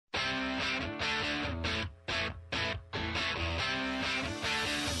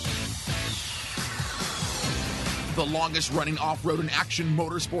The longest-running off-road and action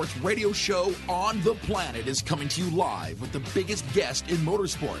motorsports radio show on the planet is coming to you live with the biggest guest in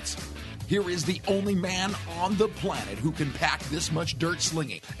motorsports. Here is the only man on the planet who can pack this much dirt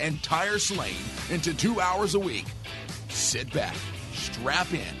slinging and tire slaying into 2 hours a week. Sit back,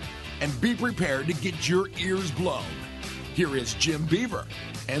 strap in, and be prepared to get your ears blown. Here is Jim Beaver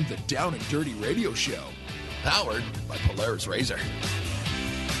and the Down and Dirty Radio Show, powered by Polaris Razor.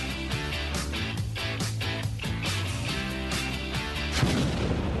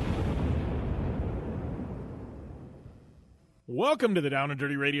 Welcome to the Down and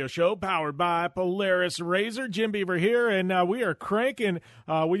Dirty Radio Show, powered by Polaris Razor. Jim Beaver here, and we are cranking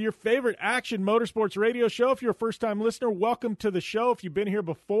with your favorite action motorsports radio show. If you're a first-time listener, welcome to the show. If you've been here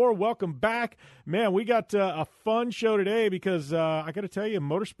before, welcome back. Man, we got a fun show today because I got to tell you,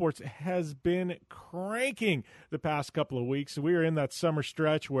 motorsports has been cranking the past couple of weeks. We are in that summer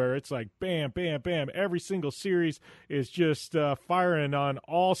stretch where it's like bam, bam, bam. Every single series is just firing on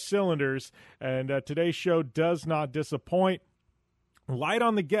all cylinders, and today's show does not disappoint. Light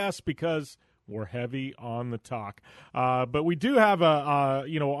on the guests because we're heavy on the talk. But we do have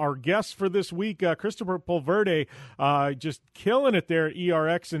our guest for this week, Christopher Pulverde, just killing it there at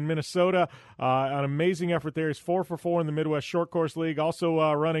ERX in Minnesota. An amazing effort there. He's 4 for 4 in the Midwest Short Course League.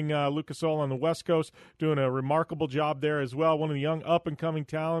 Also running Lucas Oil on the West Coast, doing a remarkable job there as well. One of the young up-and-coming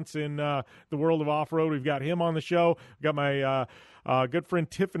talents in the world of off-road. We've got him on the show. We've got my good friend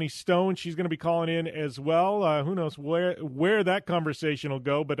Tiffany Stone. She's going to be calling in as well. Who knows where that conversation will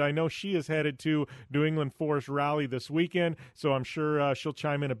go, but I know she is headed to New England Forest Rally this weekend, so I'm sure she'll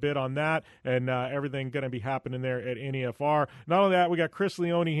chime in a bit on that and everything going to be happening there at NEFR. Not only that, we got Chris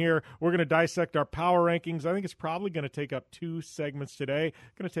Leone here. We're going to dissect our power rankings. I think it's probably going to take up 2 segments today.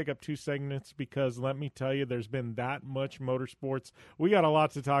 Going to take up 2 segments because let me tell you, there's been that much motorsports. We got a lot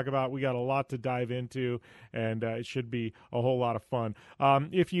to talk about. We got a lot to dive into, and it should be a whole lot of fun.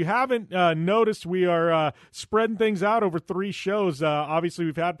 If you haven't noticed, we are spreading things out over 3 shows. Obviously,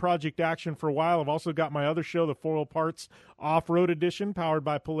 we've had Project Action for a while. I've also got my other show, the 4 Parts Off-Road Edition, powered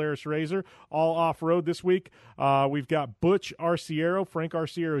by Polaris Razor, all off-road this week. We've got Butch Arciero, Frank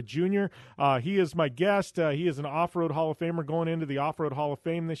Arciero Jr. He is my guest. He is an off-road Hall of Famer going into the Off-Road Hall of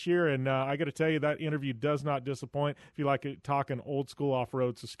Fame this year, and I got to tell you, that interview does not disappoint if you like talking old-school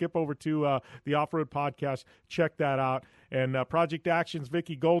off-road. So skip over to the Off-Road Podcast. Check that out. And Project Action's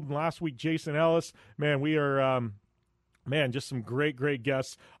Vicky Golden. Last week, Jason Ellis. Man, we are just some great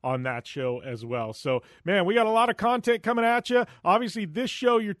guests on that show as well. So, man, we got a lot of content coming at you. Obviously, this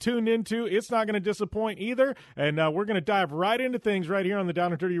show you're tuned into, it's not going to disappoint either. And we're going to dive right into things right here on the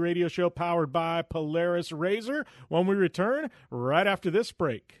Down and Dirty Radio Show, powered by Polaris Razor, when we return right after this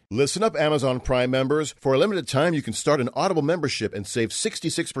break. Listen up, Amazon Prime members. For a limited time, you can start an Audible membership and save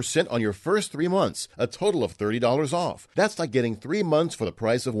 66% on your first 3 months, a total of $30 off. That's like getting 3 months for the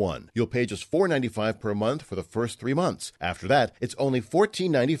price of 1. You'll pay just $4.95 per month for the first 3 months. After that, it's only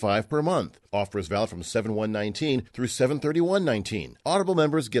 $14.95 per month. Offer is valid from 7/1/19 through 7/31/19. Audible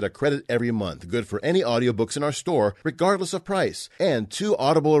members get a credit every month, good for any audiobooks in our store, regardless of price. And 2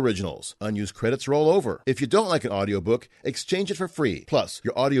 Audible originals. Unused credits roll over. If you don't like an audiobook, exchange it for free. Plus,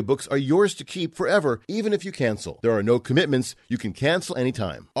 your audiobooks are yours to keep forever, even if you cancel. There are no commitments. You can cancel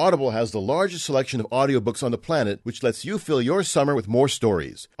anytime. Audible has the largest selection of audiobooks on the planet, which lets you fill your summer with more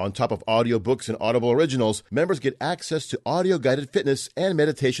stories. On top of audiobooks and Audible originals, members get access to audio-guided fitness and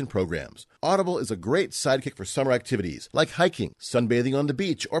meditation programs. Audible is a great sidekick for summer activities like hiking, sunbathing on the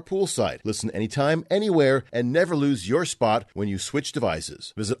beach, or poolside. Listen anytime, anywhere, and never lose your spot when you switch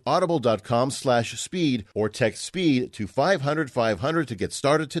devices. Visit audible.com/speed or text SPEED to 500-500 to get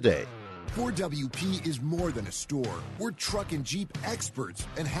started today. 4WP is more than a store. We're truck and Jeep experts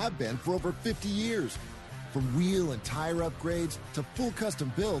and have been for over 50 years. From wheel and tire upgrades to full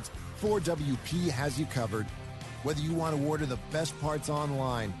custom builds, 4WP has you covered. Whether you want to order the best parts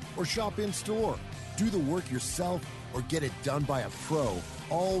online or shop in store, do the work yourself, or get it done by a pro,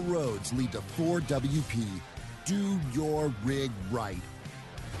 all roads lead to 4WP. Do your rig right.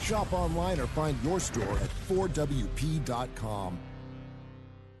 Shop online or find your store at 4WP.com.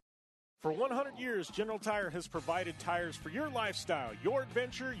 For 100 years, General Tire has provided tires for your lifestyle, your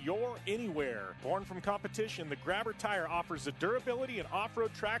adventure, your anywhere. Born from competition, the Grabber tire offers the durability and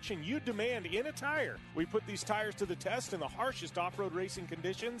off-road traction you demand in a tire. We put these tires to the test in the harshest off-road racing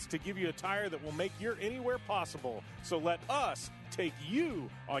conditions to give you a tire that will make your anywhere possible. So let us take you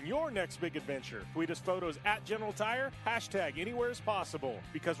on your next big adventure. Tweet us photos at General Tire, hashtag anywhere is possible.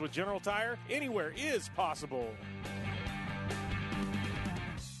 Because with General Tire, anywhere is possible.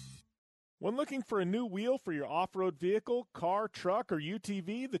 When looking for a new wheel for your off-road vehicle, car, truck, or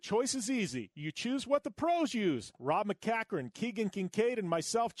UTV, the choice is easy. You choose what the pros use. Rob McCachran, Keegan Kincaid, and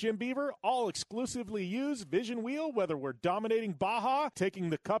myself, Jim Beaver, all exclusively use Vision Wheel, whether we're dominating Baja,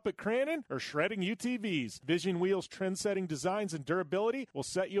 taking the cup at Crandon, or shredding UTVs. Vision Wheel's trend-setting designs and durability will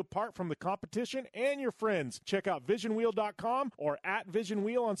set you apart from the competition and your friends. Check out visionwheel.com or at Vision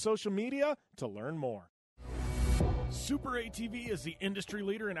Wheel on social media to learn more. Super ATV is the industry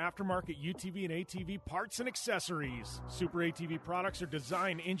leader in aftermarket UTV and ATV parts and accessories. Super ATV products are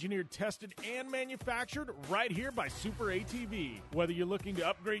designed, engineered, tested, and manufactured right here by Super ATV. Whether you're looking to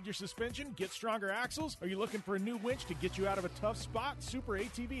upgrade your suspension, get stronger axles, or you're looking for a new winch to get you out of a tough spot, Super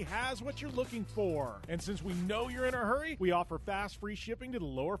ATV has what you're looking for. And since we know you're in a hurry, we offer fast, free shipping to the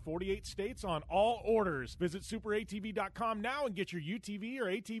lower 48 states on all orders. Visit superatv.com now and get your UTV or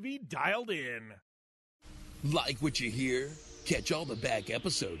ATV dialed in. Like what you hear? Catch all the back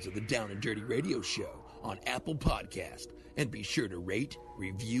episodes of the Down and Dirty Radio Show on Apple Podcast, and be sure to rate,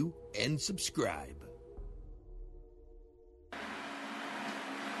 review, and subscribe.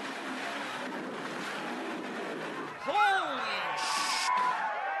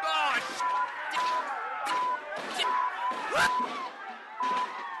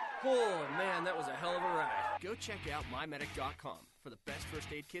 Oh, man, that was a hell of a ride. Go check out MyMedic.com for the best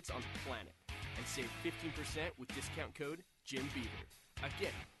first aid kits on the planet and save 15% with discount code Jim Beaver.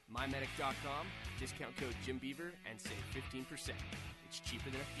 Again, MyMedic.com, discount code Jim Beaver, and save 15%. It's cheaper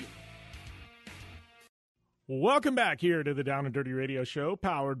than a funeral. Welcome back here to the Down and Dirty Radio Show,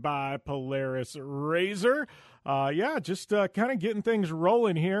 powered by Polaris Razor. Just kind of getting things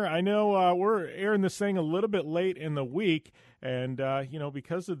rolling here. I know we're airing this thing a little bit late in the week, and,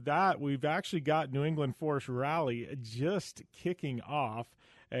 because of that, we've actually got New England Forest Rally just kicking off.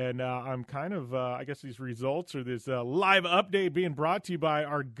 And I'm kind of, I guess these results or this live update being brought to you by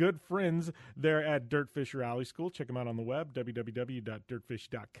our good friends there at Dirtfish Rally School. Check them out on the web,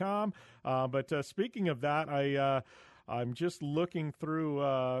 www.dirtfish.com. But speaking of that, I'm just looking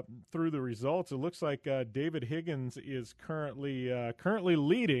through the results. It looks like David Higgins is currently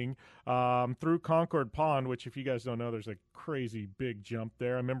leading through Concord Pond, which, if you guys don't know, there's a crazy big jump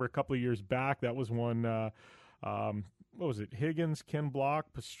there. I remember a couple of years back that was one. What was it? Higgins, Ken Block,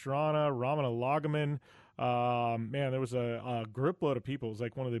 Pastrana, Ramana Lagaman. There was a grip load of people. It was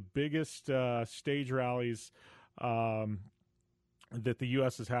like one of the biggest stage rallies that the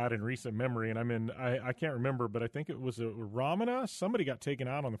U.S. has had in recent memory. And I can't remember, but I think it was Ramana. Somebody got taken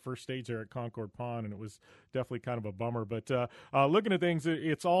out on the first stage there at Concord Pond, and it was definitely kind of a bummer. But looking at things,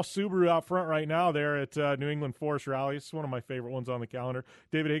 it's all Subaru out front right now there at New England Forest Rally. It's one of my favorite ones on the calendar.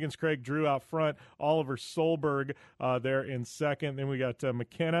 David Higgins, Craig Drew out front. Oliver Solberg there in second. Then we got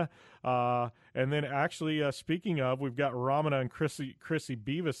McKenna. And then actually, speaking of, we've got Ramana and Chrissy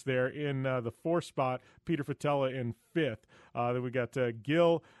Beavis there in the fourth spot. Peter Fatella in fifth. Then we got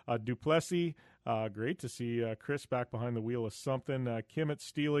Gil Duplessis. Great to see Chris back behind the wheel of something. Kimmett,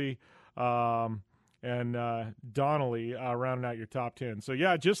 Steely, and Donnelly rounding out your top 10. So,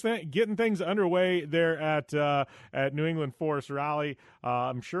 just getting things underway there at New England Forest Rally.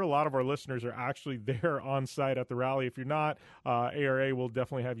 I'm sure a lot of our listeners are actually there on site at the rally. If you're not, ARA will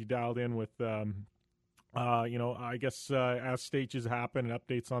definitely have you dialed in with I guess as stages happen and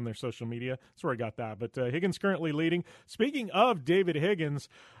updates on their social media. That's where I got that. But Higgins currently leading. Speaking of David Higgins,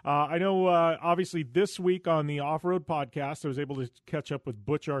 I know obviously this week on the Off-Road Podcast, I was able to catch up with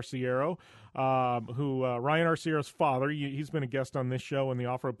Butch Arciero, who Ryan Arciero's father. He's been a guest on this show and the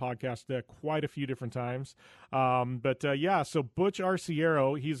Off-Road Podcast quite a few different times. So Butch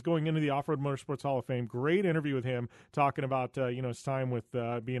Arciero, he's going into the Off-Road Motorsports Hall of Fame. Great interview with him, talking about his time with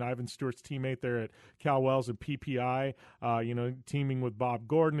being Ivan Stewart's teammate there at Cal Wells and PPI, teaming with Bob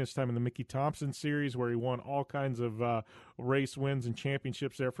Gordon, his time in the Mickey Thompson Series, where he won all kinds of race wins and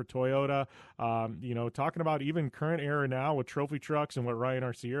championships there for Toyota. Talking about even current era now with trophy trucks and what Ryan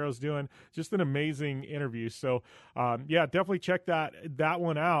Arciero's doing. Just an amazing interview. So, definitely check that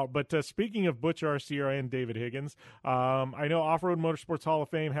one out. But speaking of Butch Arciero and David Higgins, I know Off-Road Motorsports Hall of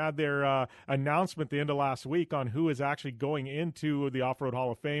Fame had their announcement the end of last week on who is actually going into the Off-Road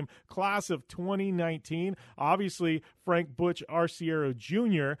Hall of Fame class of 2019. Obviously, Frank Butch Arciero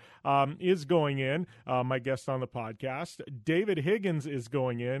Jr. Is going in, my guest on the podcast. David Higgins is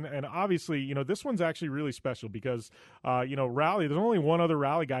going in, and obviously, this one's actually really special because, rally, there's only one other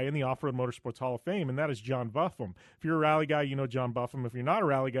rally guy in the Off-Road Motorsports Hall of Fame, and that is John Buffum. If you're a rally guy, you know John Buffum. If you're not a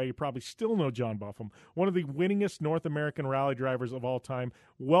rally guy, you probably still know John Buffum. One of the winningest North American rally drivers of all time,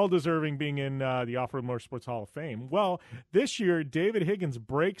 well-deserving being in the Off-Road Motorsports Hall of Fame. Well, this year, David Higgins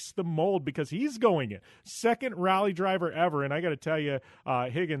breaks the mold because he's going in. Second rally driver ever, and I got to tell you,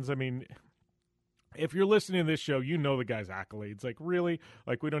 Higgins, if you're listening to this show, you know the guy's accolades. Like, really,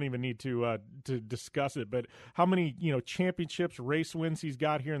 like, we don't even need to discuss it. But how many, championships, race wins he's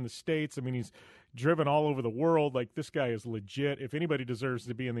got here in the States? I mean, he's driven all over the world. Like, this guy is legit. If anybody deserves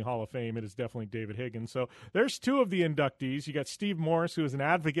to be in the Hall of Fame, it is definitely David Higgins. So there's two of the inductees. You got Steve Morris, who is an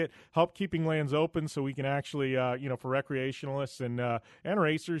advocate, help keeping lands open so we can actually, for recreationalists and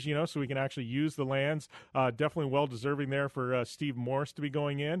racers, so we can actually use the lands. Definitely well-deserving there for Steve Morris to be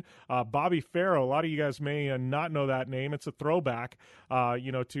going in. Bobby Farrow, a lot of you guys may not know that name. It's a throwback,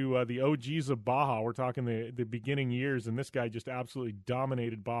 to the OGs of Baja. We're talking the beginning years, and this guy just absolutely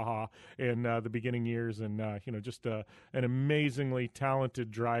dominated Baja in the beginning years, and just an amazingly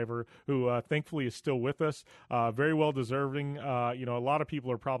talented driver who thankfully is still with us. Very well deserving. A lot of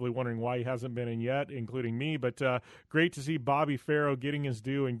people are probably wondering why he hasn't been in yet, including me, but great to see Bobby Farrow getting his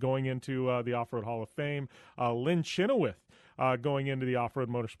due and going into the Off-Road Hall of Fame. Lynn Chenoweth going into the Off-Road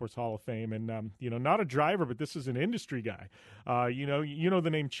Motorsports Hall of Fame. And, not a driver, but this is an industry guy. You know the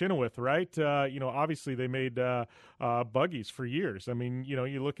name Chenoweth, right? Obviously they made buggies for years. I mean,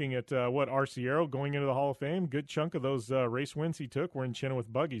 you're looking at Arciero going into the Hall of Fame. Good chunk of those race wins he took were in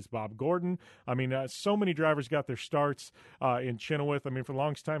Chenoweth buggies. Bob Gordon. I mean, so many drivers got their starts in Chenoweth. I mean, for the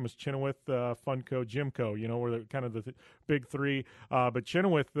longest time it was Chenoweth, Funco, Jimco, were the kind of the big three. But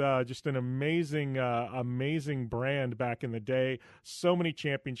Chenoweth, just an amazing brand back in the day. So many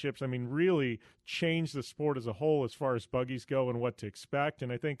championships. I mean, really changed the sport as a whole as far as buggies go and what to expect.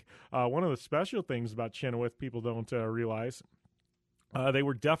 And I think one of the special things about Chenoweth people don't realize, they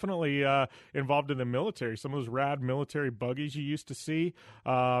were definitely involved in the military. Some of those rad military buggies you used to see,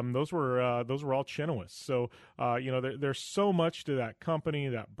 those were all Chenoweths. So there's so much to that company,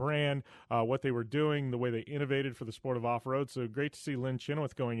 that brand, what they were doing, the way they innovated for the sport of off-road. So great to see Lynn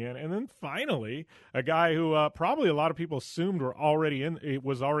Chenoweth going in. And then finally, a guy who probably a lot of people assumed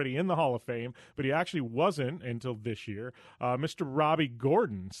was already in the Hall of Fame, but he actually wasn't until this year. Mr. Robbie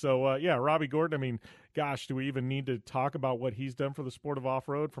Gordon. So Robbie Gordon. I mean, gosh, do we even need to talk about what he's done for the sport of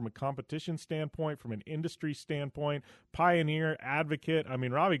off-road from a competition standpoint, from an industry standpoint, pioneer, advocate? I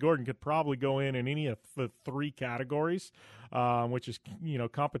mean, Robbie Gordon could probably go in any of the three categories, which is,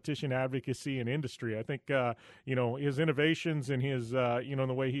 competition, advocacy, and industry. I think, his innovations and his,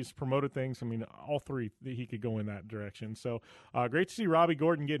 the way he's promoted things, I mean, all three, he could go in that direction. So great to see Robbie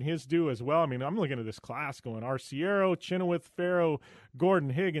Gordon getting his due as well. I mean, I'm looking at this class going Arciero, Chenoweth, Farrow, Gordon,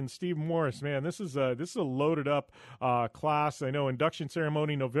 Higgins, Steve Morris. Man, this is a loaded up class. I know induction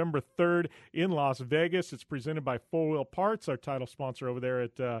ceremony November 3rd in Las Vegas. It's presented by Four Wheel Parts, our title sponsor over there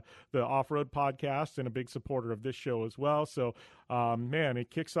at the Off-Road Podcast, and a big supporter of this show as well. So, it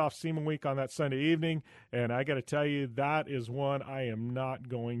kicks off SEMA Week on that Sunday evening, and I got to tell you, that is one I am not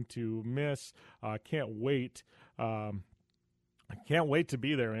going to miss. Can't wait. I can't wait to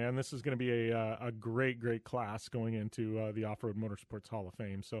be there, man. This is going to be a great class going into the Off-Road Motorsports Hall of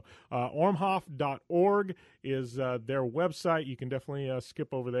Fame. So ormhoff.org is their website. You can definitely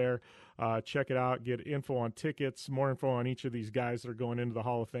skip over there, check it out, get info on tickets, more info on each of these guys that are going into the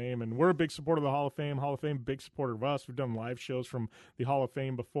Hall of Fame. And we're a big supporter of the Hall of Fame. Hall of Fame, big supporter of us. We've done live shows from the Hall of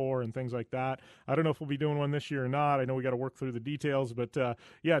Fame before and things like that. I don't know if we'll be doing one this year or not. I know we got to work through the details, but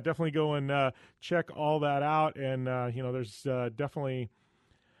definitely go and check all that out. And, there's definitely,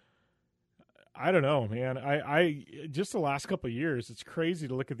 I don't know, man. I just the last couple of years, it's crazy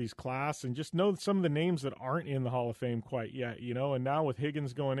to look at these class and just know some of the names that aren't in the Hall of Fame quite yet, and now with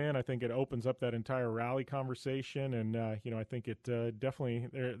Higgins going in, I think it opens up that entire rally conversation. And, I think it definitely,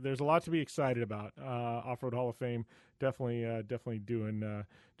 there's a lot to be excited about. Off-Road Hall of Fame definitely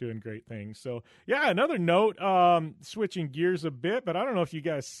doing great things. So another note, switching gears a bit, but I don't know if you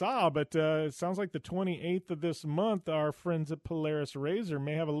guys saw, but it sounds like the 28th of this month, our friends at Polaris Razor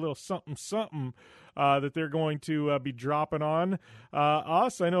may have a little something that they're going to be dropping on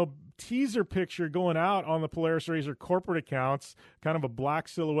us. I know teaser picture going out on the Polaris Razor corporate accounts, kind of a black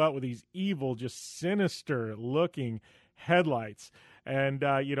silhouette with these evil, just sinister looking headlights. And,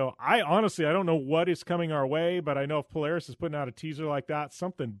 I honestly don't know what is coming our way, but I know if Polaris is putting out a teaser like that,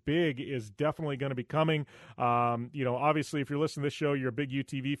 something big is definitely going to be coming. Obviously, if you're listening to this show, you're a big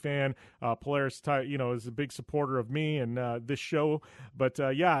UTV fan. Polaris, is a big supporter of me and this show. But,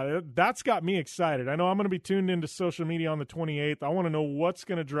 that's got me excited. I know I'm going to be tuned into social media on the 28th. I want to know what's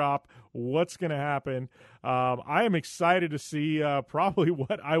going to drop, what's going to happen. I am excited to see probably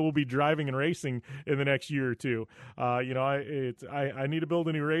what I will be driving and racing in the next year or two. I need to build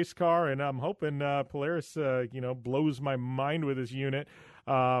a new race car, and I'm hoping Polaris, blows my mind with this unit.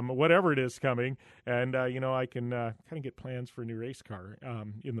 Whatever it is coming, and I can kind of get plans for a new race car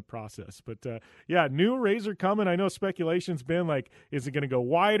in the process. But new RZR coming. I know speculation's been like, is it going to go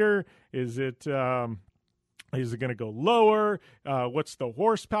wider? Is it going to go lower? What's the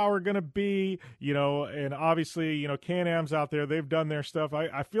horsepower going to be? And obviously, Can-Am's out there. They've done their stuff.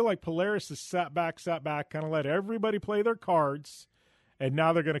 I feel like Polaris has sat back, kind of let everybody play their cards. And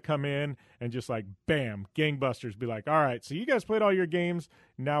now they're going to come in and just like, bam, gangbusters, be like, all right, so you guys played all your games.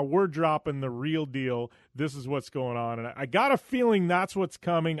 Now we're dropping the real deal. This is what's going on. And I got a feeling that's what's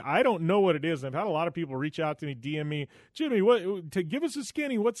coming. I don't know what it is. I've had a lot of people reach out to me, DM me, Jimmy, to give us a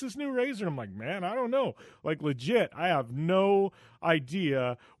skinny, what's this new RZR? I'm like, man, I don't know. Like, legit, I have no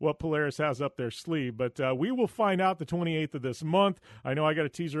idea what Polaris has up their sleeve. But we will find out the 28th of this month. I know I got a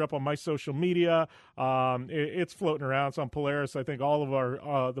teaser up on my social media. It's floating around. It's on Polaris. I think all of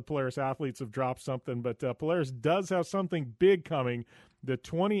our the Polaris athletes have dropped something. But Polaris does have something big coming the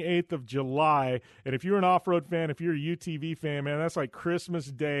 28th of July. And if you're an off-road fan, if you're a UTV fan, man, that's like Christmas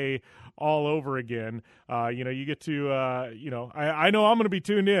Day all over again. You get to, I know I'm going to be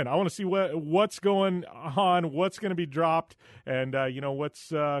tuned in. I want to see what's going on, what's going to be dropped, and,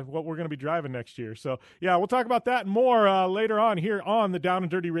 what we're going to be driving next year. So, yeah, we'll talk about that and more later on here on the Down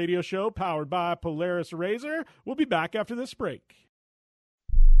and Dirty Radio Show, powered by Polaris RZR. We'll be back after this break.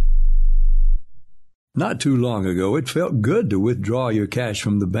 Not too long ago, it felt good to withdraw your cash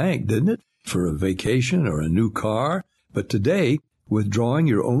from the bank, didn't it? For a vacation or a new car. But today, withdrawing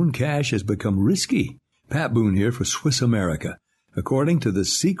your own cash has become risky. Pat Boone here for Swiss America. According to The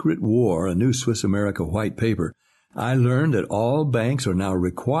Secret War, a new Swiss America white paper, I learned that all banks are now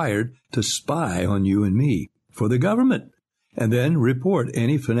required to spy on you and me for the government, and then report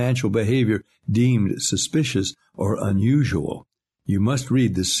any financial behavior deemed suspicious or unusual. You must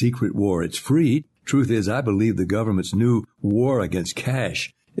read The Secret War. It's free. Truth is, I believe the government's new war against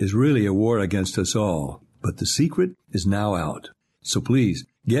cash is really a war against us all. But the secret is now out. So please,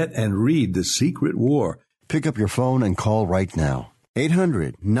 get and read The Secret War. Pick up your phone and call right now.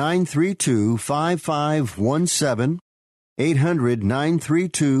 800-932-5517.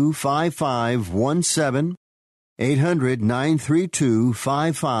 800-932-5517.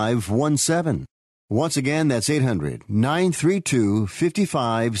 800-932-5517. Once again, that's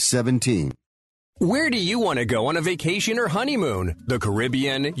 800-932-5517. Where do you want to go on a vacation or honeymoon? The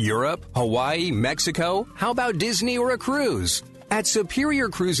Caribbean, Europe, Hawaii, Mexico? How about Disney or a cruise? At Superior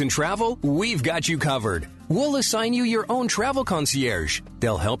Cruise and Travel, we've got you covered. We'll assign you your own travel concierge.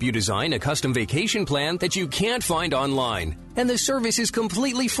 They'll help you design a custom vacation plan that you can't find online. And the service is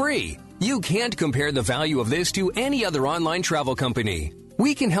completely free. You can't compare the value of this to any other online travel company.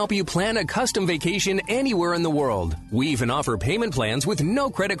 We can help you plan a custom vacation anywhere in the world. We even offer payment plans with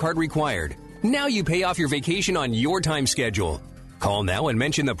no credit card required. Now you pay off your vacation on your time schedule. Call now and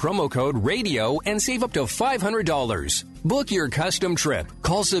mention the promo code RADIO and save up to $500. Book your custom trip.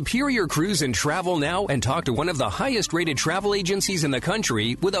 Call Superior Cruise and Travel now and talk to one of the highest rated travel agencies in the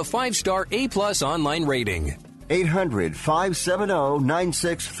country with a 5-star A+ online rating.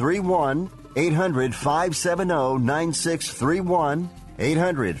 800-570-9631. 800-570-9631.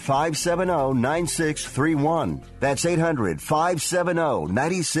 800-570-9631. That's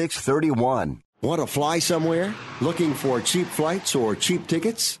 800-570-9631. Want to fly somewhere? Looking for cheap flights or cheap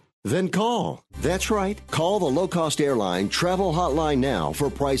tickets? Then call. That's right. Call the low-cost airline travel hotline now for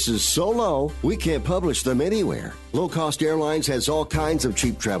prices so low we can't publish them anywhere. Low-cost airlines has all kinds of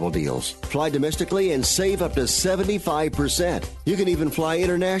cheap travel deals. Fly domestically and save up to 75%. You can even fly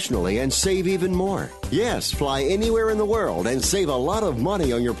internationally and save even more. Yes, fly anywhere in the world and save a lot of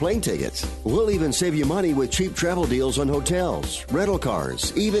money on your plane tickets. We'll even save you money with cheap travel deals on hotels, rental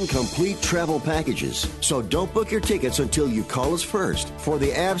cars, even complete travel packages. So don't book your tickets until you call us first for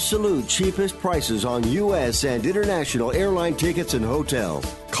the absolute cheapest prices on U.S. and international airline tickets and hotels.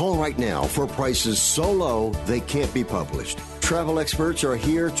 Call right now for prices so low they can't be published. Travel experts are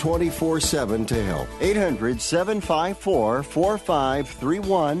here 24/7 to help.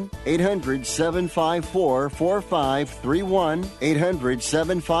 800-754-4531. 800-754-4531.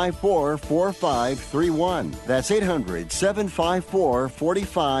 800-754-4531. That's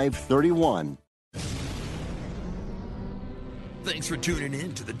 800-754-4531. Thanks for tuning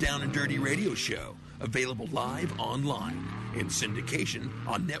in to the Down and Dirty Radio Show. Available live online, in syndication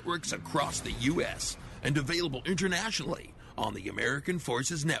on networks across the U.S., and available internationally on the American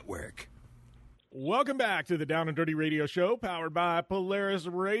Forces Network. Welcome back to the Down and Dirty Radio Show, powered by Polaris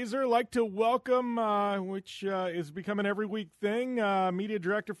Razor. Like to welcome, which is becoming every week thing, media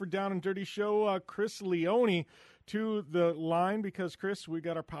director for Down and Dirty Show, Chris Leone, to the line, because, Chris, we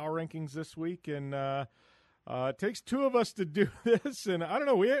got our power rankings this week, and it takes two of us to do this. And I don't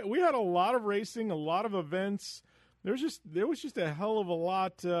know, we had a lot of racing, a lot of events. There was just a hell of a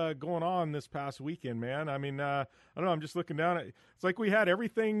lot going on this past weekend, man. I mean, I don't know. I'm just looking down at it. It's like we had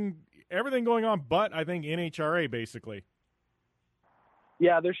everything going on, but I think NHRA basically.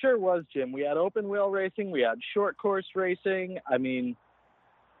 Yeah, there sure was, Jim. We had open wheel racing, we had short course racing. I mean,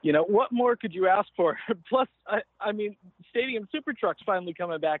 you know, what more could you ask for? Plus, I mean, Stadium Super Truck's finally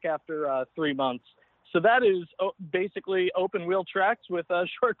coming back after 3 months. So that is basically open wheel tracks with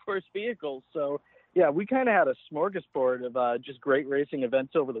short course vehicles. So. Yeah, we kind of had a smorgasbord of just great racing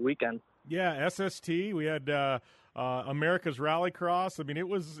events over the weekend. Yeah, SST. We had America's Rallycross. I mean, it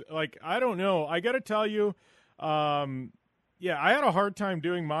was like, I don't know. I got to tell you, I had a hard time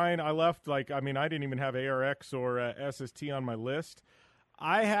doing mine. I left, I didn't even have ARX or SST on my list.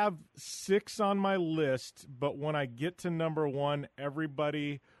 I have 6 on my list, but when I get to number 1,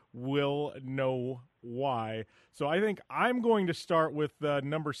 everybody will know why. So I think I'm going to start with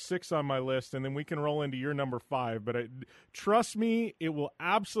number 6 on my list, and then we can roll into your number 5. But trust me, it will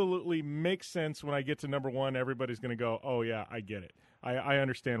absolutely make sense when I get to number 1. Everybody's going to go, oh, yeah, I get it. I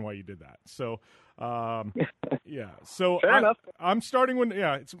understand why you did that. So, yeah. So Fair enough. I'm starting when,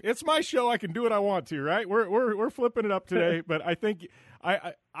 it's my show. I can do what I want to, right? We're flipping it up today, but I think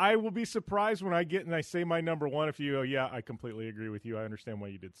I will be surprised when I get and I say my number 1 if you go, yeah, I completely agree with you. I understand why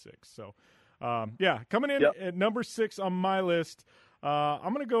you did 6. So, coming in at number 6 on my list,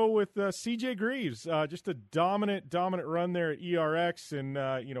 I'm going to go with CJ Greaves. Just a dominant run there at ERX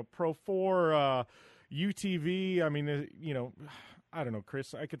and, Pro 4, UTV. I mean, I don't know,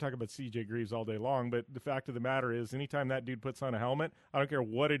 Chris, I could talk about CJ Greaves all day long, but the fact of the matter is anytime that dude puts on a helmet, I don't care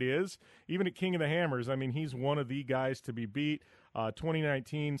what it is, even at King of the Hammers, I mean, he's one of the guys to be beat.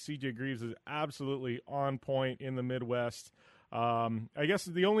 2019, CJ Greaves is absolutely on point in the Midwest. I guess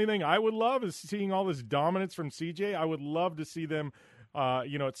the only thing I would love is seeing all this dominance from CJ. I would love to see them,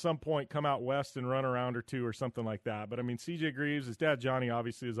 at some point come out west and run a round or 2 or something like that. But, I mean, CJ Greaves, his dad Johnny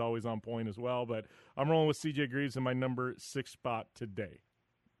obviously is always on point as well. But I'm rolling with CJ Greaves in my number 6 spot today.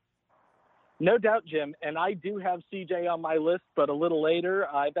 No doubt, Jim. And I do have CJ on my list, but a little later,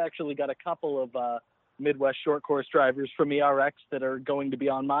 I've actually got a couple of Midwest short course drivers from ERX that are going to be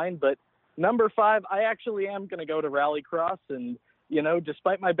on mine. But number 5, I actually am going to go to Rallycross. And,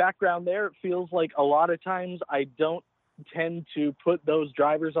 despite my background there, it feels like a lot of times I don't tend to put those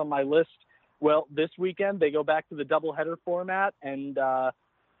drivers on my list. Well, this weekend they go back to the doubleheader format, and a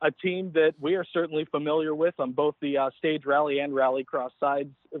team that we are certainly familiar with on both the stage rally and Rallycross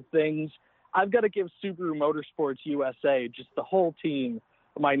sides of things. I've got to give Subaru Motorsports USA, just the whole team,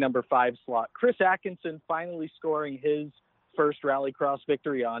 my number 5 slot. Chris Atkinson finally scoring his first Rallycross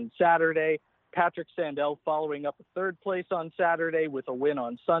victory on Saturday. Patrick Sandell following up a 3rd place on Saturday with a win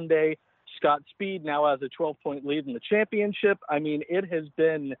on Sunday. Scott Speed now has a 12-point lead in the championship. I mean, it has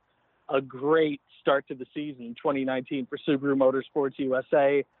been a great start to the season, 2019, for Subaru Motorsports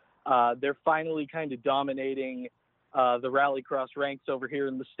USA. They're finally kind of dominating the Rallycross ranks over here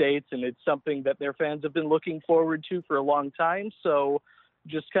in the States, and it's something that their fans have been looking forward to for a long time. So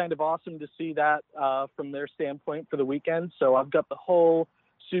just kind of awesome to see that from their standpoint for the weekend. So I've got the whole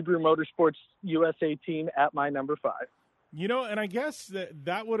Subaru Motorsports USA team at my number 5. And I guess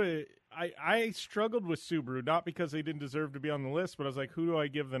that would have – I struggled with Subaru, not because they didn't deserve to be on the list, but I was like, who do I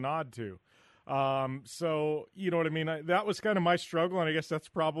give the nod to? So, you know what I mean? That was kind of my struggle, and I guess that's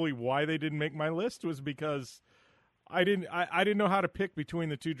probably why they didn't make my list, was because I didn't know how to pick between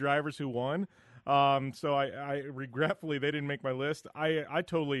the 2 drivers who won. So I regretfully, they didn't make my list. I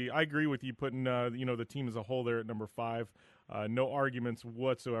agree with you putting, the team as a whole there at number 5. No arguments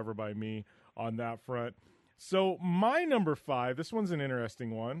whatsoever by me on that front. So my number 5, this one's an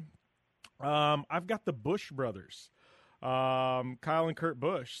interesting one. I've got the Busch brothers, Kyle and Kurt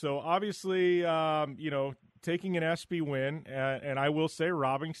Busch. So obviously, taking an SB win, and I will say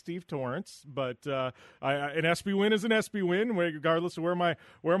robbing Steve Torrence, but an SB win is an SB win, regardless of where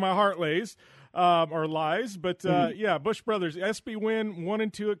my heart lays or lies. But Busch brothers SB win, 1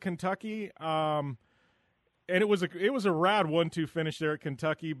 and 2 at Kentucky. And it was a rad 1-2 finish there at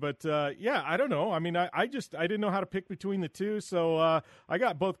Kentucky, but I don't know. I mean, I didn't know how to pick between the 2, so I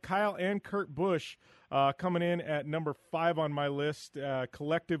got both Kyle and Kurt Busch coming in at number 5 on my list,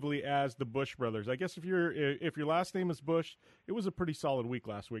 collectively as the Busch brothers. I guess if your last name is Busch, it was a pretty solid week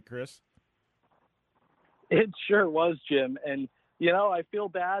last week, Chris. It sure was, Jim, and I feel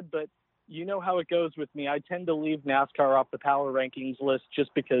bad, but you know how it goes with me. I tend to leave NASCAR off the power rankings list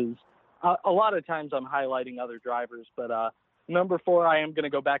just because a lot of times I'm highlighting other drivers. But number 4, I am going to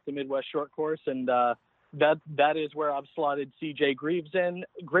go back to Midwest Short Course, and that is where I've slotted CJ Greaves in.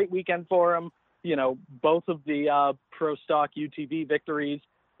 Great weekend for him. You know, both of the Pro Stock UTV victories,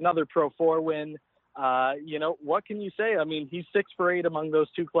 another Pro 4 win. You know, what can you say? I mean, he's 6 for 8 among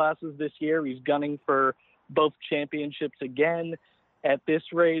those 2 classes this year. He's gunning for both championships again. At this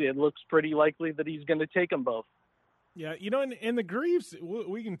rate, it looks pretty likely that he's going to take them both. Yeah, you know, in the Greaves,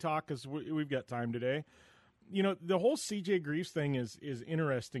 we can talk because we've got time today. You know, the whole CJ Greaves thing is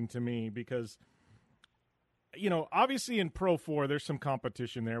interesting to me because, you know, obviously in Pro 4, there's some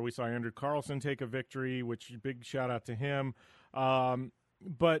competition there. We saw Andrew Carlson take a victory, which big shout out to him.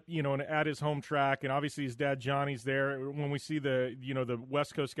 But, you know, at his home track, and obviously his dad Johnny's there. When we see the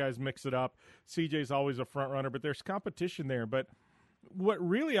West Coast guys mix it up, CJ's always a front runner, but there's competition there. But what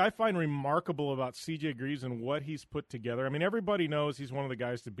really I find remarkable about CJ Greaves and what he's put together, I mean, everybody knows he's one of the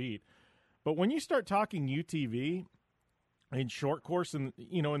guys to beat. But when you start talking UTV and short course in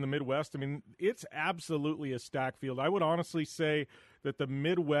the Midwest, I mean, it's absolutely a stacked field. I would honestly say that the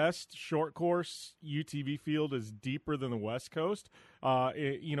Midwest short course UTV field is deeper than the West Coast,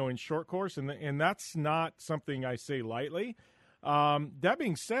 in short course, and that's not something I say lightly. That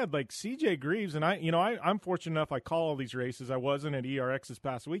being said, like CJ Greaves, and I'm fortunate enough I call all these races. I wasn't at ERX this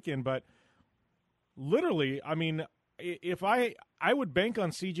past weekend, but literally, I mean, if I would bank on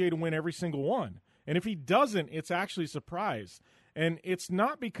CJ to win every single one. And if he doesn't, it's actually a surprise. And it's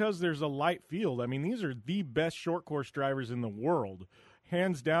not because there's a light field. I mean, these are the best short course drivers in the world,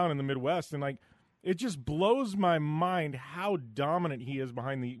 hands down in the Midwest. And, like, it just blows my mind how dominant he is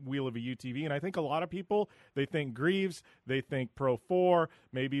behind the wheel of a UTV. And I think a lot of people, they think Greaves, they think Pro 4,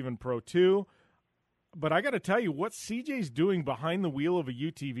 maybe even Pro 2. But I got to tell you, what CJ's doing behind the wheel of a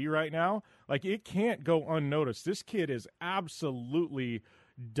UTV right now, like, it can't go unnoticed. This kid is absolutely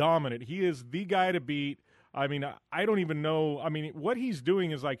dominant. He is the guy to beat. I mean, I don't even know. I mean, what he's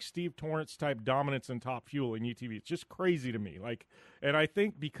doing is like Steve Torrence type dominance in Top Fuel in UTV. It's just crazy to me. Like, and I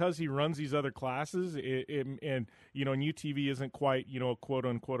think because he runs these other classes, and UTV isn't quite, quote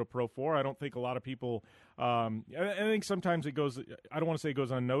unquote a Pro 4. I don't think a lot of people. I think sometimes it goes. I don't want to say it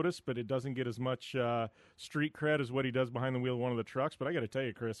goes unnoticed, but it doesn't get as much street cred as what he does behind the wheel of one of the trucks. But I got to tell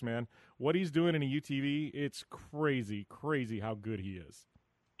you, Chris, man, what he's doing in a UTV, it's crazy how good he is.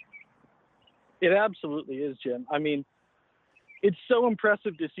 It absolutely is, Jim. I mean, it's so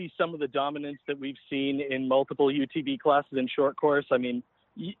impressive to see some of the dominance that we've seen in multiple UTV classes in short course. I mean,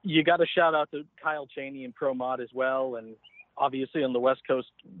 you got to shout out to Kyle Cheney in Pro Mod as well. And obviously on the West Coast,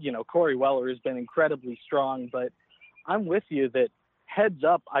 Corey Weller has been incredibly strong. But I'm with you that heads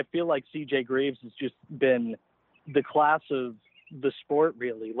up, I feel like CJ Greaves has just been the class of the sport,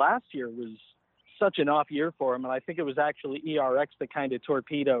 really. Last year was such an off year for him. And I think it was actually ERX that kind of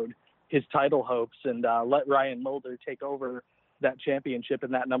torpedoed his title hopes and let Ryan Mulder take over that championship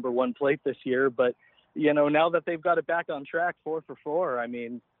in that number 1 plate this year. But, now that they've got it back on track 4 for 4, I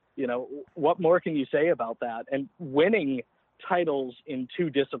mean, what more can you say about that? And winning titles in 2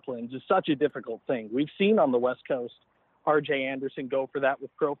 disciplines is such a difficult thing. We've seen on the West Coast, RJ Anderson go for that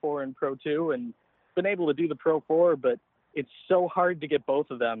with Pro 4 and Pro 2 and been able to do the Pro 4, but it's so hard to get both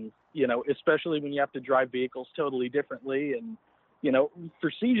of them, especially when you have to drive vehicles totally differently. And,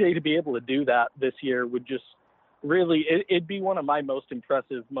 for CJ to be able to do that this year would just really, it'd be one of my most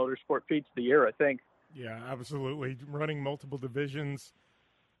impressive motorsport feats of the year, I think. Yeah, absolutely. Running multiple divisions,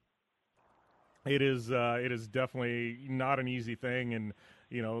 it is definitely not an easy thing. And,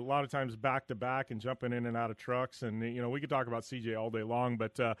 a lot of times back to back and jumping in and out of trucks. And, we could talk about CJ all day long,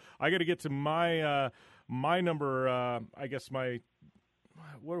 but I got to get to my number,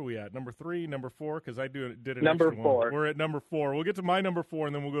 what are we at? Number 3, number 4? Because I did an number extra 4. One. We're at number 4. We'll get to my number 4,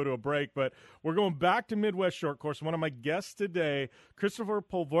 and then we'll go to a break. But we're going back to Midwest Short Course. One of my guests today, Christopher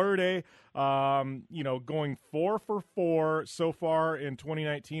Polverde, going 4 for 4 so far in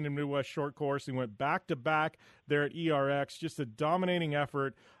 2019 in Midwest Short Course. He went back-to-back there at ERX. Just a dominating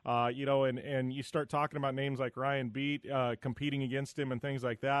effort, and you start talking about names like Ryan Beat competing against him and things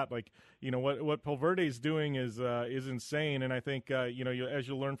like that. Like, what Polverde is doing is insane. And I think, as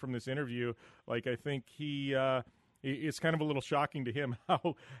you'll learn from this interview, like, I think it's kind of a little shocking to him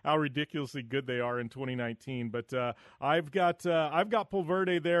how ridiculously good they are in 2019. But I've got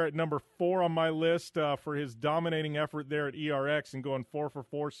Polverde there at number 4 on my list for his dominating effort there at ERX and going 4 for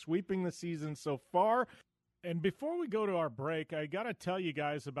 4, sweeping the season so far. And before we go to our break, I got to tell you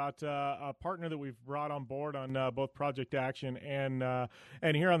guys about a partner that we've brought on board on both Project Action and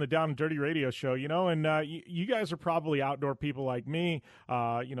here on the Down and Dirty Radio Show. And you guys are probably outdoor people like me.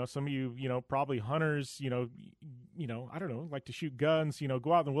 Some of you, probably hunters. I don't know, like to shoot guns.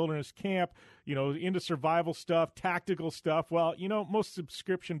 Go out in the wilderness, camp. Into survival stuff, tactical stuff. Well, most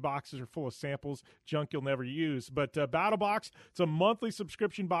subscription boxes are full of samples, junk you'll never use. But BattleBox, it's a monthly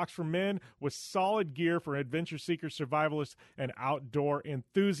subscription box for men with solid gear for adventure seekers, survivalists, and outdoor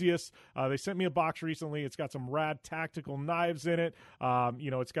enthusiasts. They sent me a box recently. It's got some rad tactical knives in it.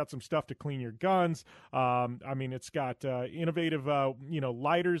 It's got some stuff to clean your guns. It's got innovative,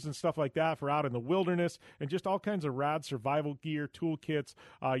 lighters and stuff like that for out in the wilderness, and just all kinds of rad survival gear, toolkits.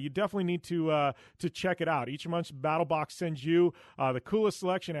 You definitely need to check it out. Each month, BattleBox sends you the coolest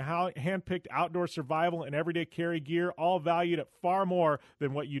selection of hand-picked outdoor survival and everyday carry gear, all valued at far more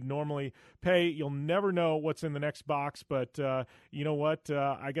than what you'd normally pay. You'll never know what's in the next box, but you know what?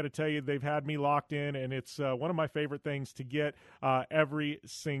 I got to tell you, they've had me locked in, and it's one of my favorite things to get every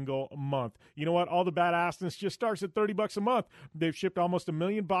single month. You know what? All the badassness just starts at $30 a month. They've shipped almost 1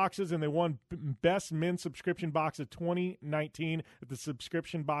 million boxes, and they won Best Men's Subscription Box of 2019 at the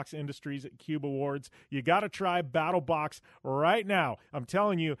Subscription Box Industries Cube Awards. You got to try BattleBox right now. I'm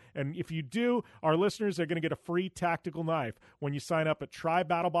telling you, and if you do, our listeners are going to get a free tactical knife when you sign up at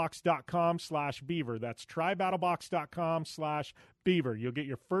trybattlebox.com/beaver. That's trybattlebox.com/beaver. You'll get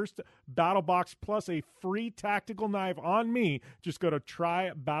your first BattleBox plus a free tactical knife on me. Just go to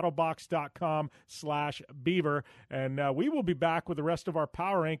trybattlebox.com/beaver, and we will be back with the rest of our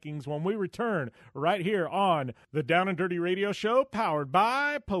power rankings when we return right here on the Down and Dirty Radio Show, powered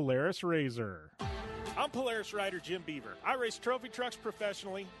by Polaris Razor. I'm Polaris rider Jim Beaver. I race trophy trucks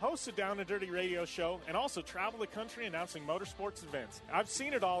professionally, host a Down and Dirty Radio Show, and also travel the country announcing motorsports events. I've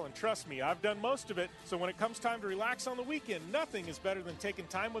seen it all, and trust me, I've done most of it, so when it comes time to relax on the weekend, nothing is better than taking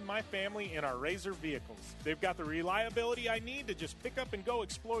time with my family in our Razor vehicles. They've got the reliability I need to just pick up and go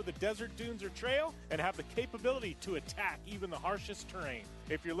explore the desert, dunes, or trail, and have the capability to attack even the harshest terrain.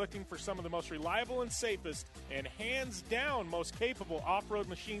 If you're looking for some of the most reliable and safest, and hands down most capable off-road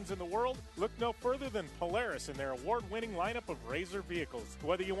machines in the world, look no further than Polaris and their award-winning lineup of Razor vehicles.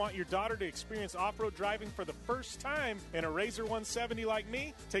 Whether you want your daughter to experience off-road driving for the first time in a Razor 170 like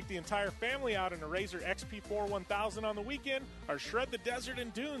me, take the entire family out in a Razor XP4 1000 on the weekend, or shred the desert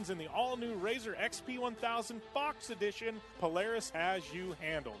and dunes in the all-new Razor XP 1000 Fox Edition, Polaris has you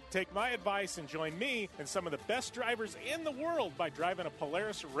handled. Take my advice and join me and some of the best drivers in the world by driving a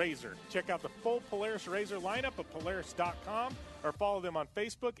Polaris Razor. Check out the full Polaris Razor lineup at Polaris.com or follow them on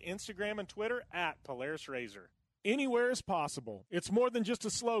Facebook, Instagram, and Twitter at Polaris Razor. Anywhere is possible. It's more than just a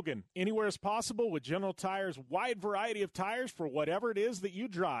slogan. Anywhere is possible with General Tire's wide variety of tires for whatever it is that you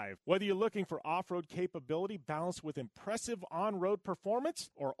drive. Whether you're looking for off-road capability balanced with impressive on-road performance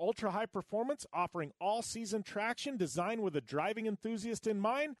or ultra-high performance offering all-season traction designed with a driving enthusiast in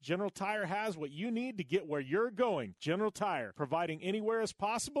mind, General Tire has what you need to get where you're going. General Tire, providing anywhere is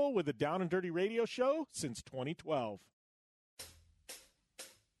possible with the Down and Dirty Radio Show since 2012.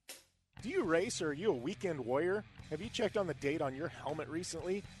 Do you race, or are you a weekend warrior? Have you checked on the date on your helmet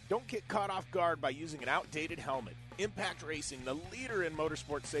recently? Don't get caught off guard by using an outdated helmet. Impact Racing, the leader in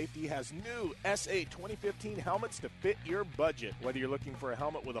motorsport safety, has new SA 2015 helmets to fit your budget. Whether you're looking for a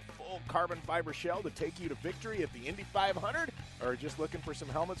helmet with a full carbon fiber shell to take you to victory at the Indy 500, or just looking for some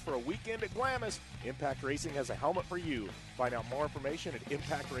helmets for a weekend at Glamis, Impact Racing has a helmet for you. Find out more information at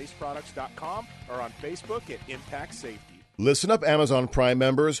ImpactRaceProducts.com or on Facebook at Impact Safety. Listen up, Amazon Prime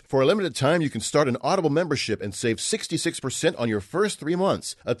members. For a limited time, you can start an Audible membership and save 66% on your first 3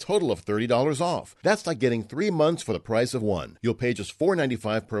 months, a total of $30 off. That's like getting 3 months for the price of one. You'll pay just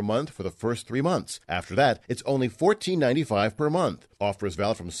 $4.95 per month for the first 3 months. After that, it's only $14.95 per month. Offer is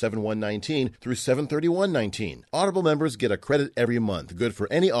valid from 7/1/19 through 7/31/19. Audible members get a credit every month, good for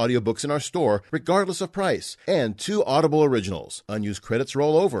any audiobooks in our store, regardless of price, and 2 Audible originals. Unused credits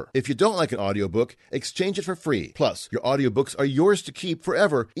roll over. If you don't like an audiobook, exchange it for free. Plus, your audiobooks are yours to keep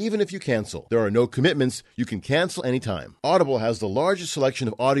forever, even if you cancel. There are no commitments. You can cancel anytime. Audible has the largest selection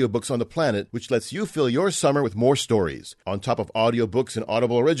of audiobooks on the planet, which lets you fill your summer with more stories. On top of audiobooks and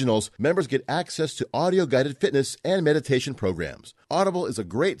Audible originals, members get access to audio-guided fitness and meditation programs. Audible is a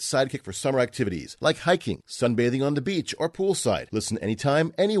great sidekick for summer activities like hiking, sunbathing on the beach, or poolside. Listen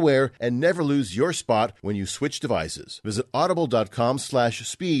anytime, anywhere, and never lose your spot when you switch devices. Visit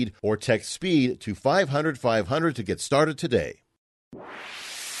audible.com/speed or text SPEED to 500-500 to get started today.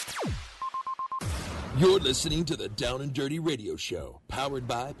 You're listening to the Down and Dirty Radio Show, powered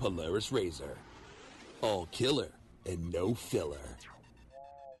by Polaris Razor. All killer and no filler.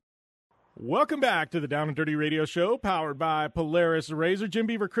 Welcome back to the Down and Dirty Radio Show, powered by Polaris Razor. Jim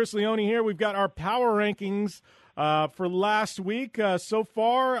Beaver, Chris Leone here. We've got our power rankings for last week. So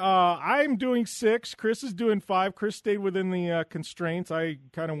far, I'm doing 6. Chris is doing 5. Chris stayed within the constraints. I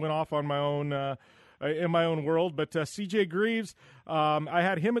kind of went off on my own in my own world. But C.J. Greaves, I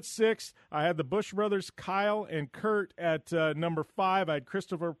had him at 6. I had the Bush brothers, Kyle and Kurt, at number 5. I had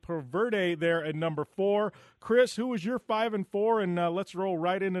Christopher Purverde there at number 4. Chris, who was your 5 and 4? And let's roll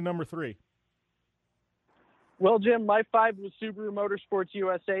right into number 3. Well, Jim, my 5 was Subaru Motorsports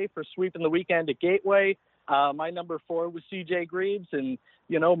USA for sweeping the weekend at Gateway. My number 4 was C.J. Greaves. And,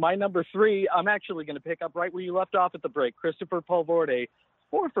 you know, my number 3, I'm actually going to pick up right where you left off at the break. Christopher Purverde,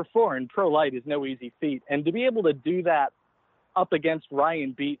 4 for 4 in Pro Light is no easy feat. And to be able to do that up against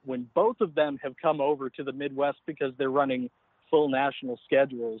Ryan Beat when both of them have come over to the Midwest because they're running full national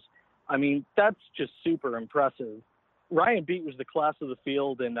schedules, I mean, that's just super impressive. Ryan Beat was the class of the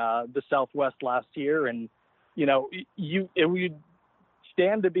field in the Southwest last year, and you know, it would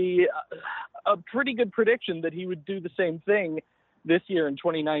stand to be a pretty good prediction that he would do the same thing this year in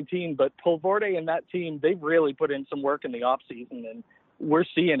 2019. But Purverde and that team, they've really put in some work in the offseason, and we're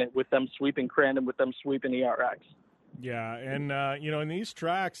seeing it with them sweeping Crandon, with them sweeping ERX. Yeah, and, you know, and these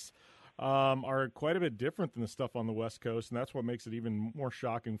tracks are quite a bit different than the stuff on the West Coast, and that's what makes it even more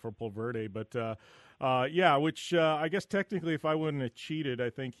shocking for Purverde. But, yeah, which I guess technically if I wouldn't have cheated,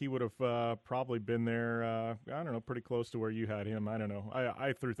 I think he would have probably been there, I don't know, pretty close to where you had him. I don't know.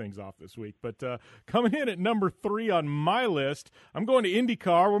 I threw things off this week. But coming in at number 3 on my list, I'm going to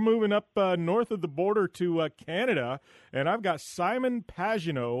IndyCar. We're moving up north of the border to Canada, and I've got Simon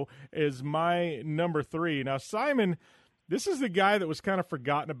Pagenaud as my number 3. Now, Simon, this is the guy that was kind of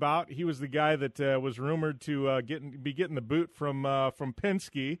forgotten about. He was the guy that was rumored to be getting the boot from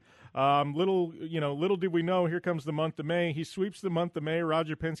Penske. Little did we know, here comes the month of May. He sweeps the month of May.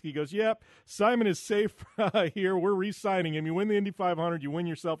 Roger Penske goes, yep, Simon is safe here. We're re-signing him. You win the Indy 500, you win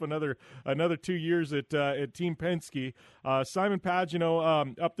yourself another 2 years at Team Penske. Simon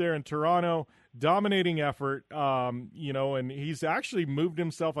Pagenaud up there in Toronto, dominating effort, and he's actually moved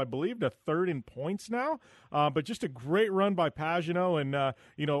himself, I believe, to 3rd in points now. But just a great run by Pagenaud, and,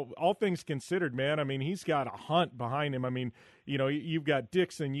 all things considered, man, I mean, he's got a hunt behind him. I mean, you've got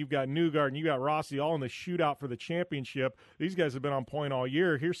Dixon, you've got Newgarden, and you got Rossi all in the shootout for the championship. These guys have been on point all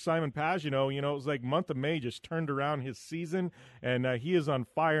year. Here's Simon Pagenaud. It was like month of May just turned around his season, and he is on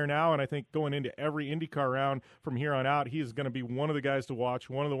fire now. And I think going into every IndyCar round from here on out, he is going to be one of the guys to watch,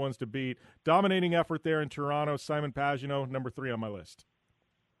 one of the ones to beat. Dominating effort there in Toronto. Simon Pagenaud, number 3 on my list.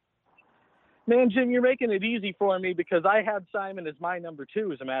 Man, Jim, you're making it easy for me because I had Simon as my number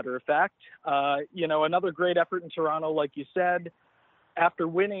 2, as a matter of fact. Another great effort in Toronto, like you said. After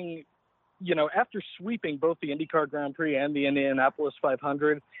winning, after sweeping both the IndyCar Grand Prix and the Indianapolis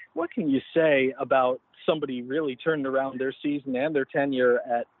 500, what can you say about somebody really turning around their season and their tenure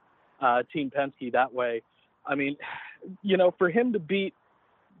at Team Penske that way? I mean, for him to beat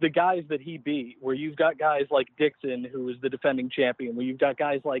the guys that he beat, where you've got guys like Dixon, who was the defending champion, where you've got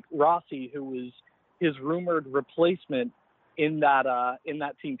guys like Rossi, who was his rumored replacement in that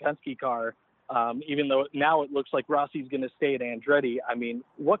Team Penske car, even though now it looks like Rossi's going to stay at Andretti. I mean,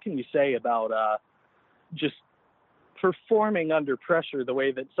 what can you say about just performing under pressure the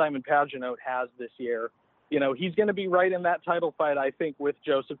way that Simon Pagenaud has this year? He's going to be right in that title fight, I think, with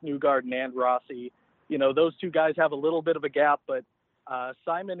Joseph Newgarden and Rossi. Those two guys have a little bit of a gap, but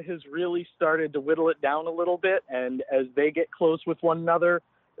Simon has really started to whittle it down a little bit, and as they get close with one another,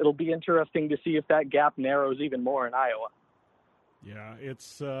 it'll be interesting to see if that gap narrows even more in Iowa. Yeah,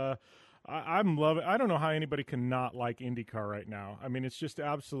 it's I'm loving. I don't know how anybody can not like IndyCar right now. I mean, it's just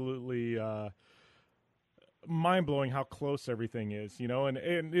absolutely mind-blowing how close everything is,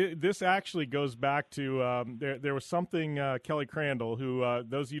 this actually goes back to there was something Kelly Crandall, who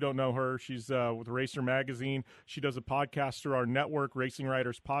those of you who don't know her, she's with Racer Magazine. She does a podcast through our network, Racing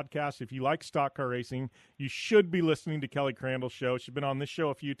Writers Podcast. If you like stock car racing, you should be listening to Kelly Crandall's show. She's been on this show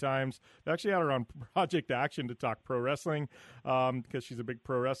a few times. They actually had her on Project Action to talk pro wrestling because she's a big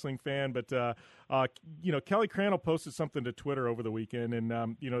pro wrestling fan. But Kelly Crandall posted something to Twitter over the weekend,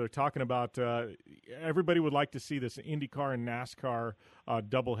 and they're talking about everybody would like to see this IndyCar and NASCAR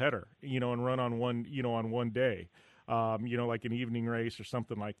doubleheader, and run on one day, like an evening race or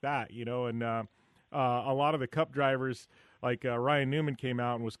something like that, and a lot of the Cup drivers, like Ryan Newman, came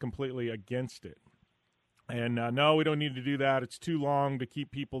out and was completely against it. And no, we don't need to do that. It's too long to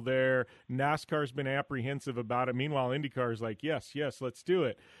keep people there. NASCAR's been apprehensive about it. Meanwhile, IndyCar is like, yes, let's do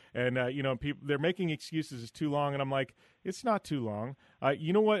it. And, people, they're making excuses it's too long. And I'm like, it's not too long.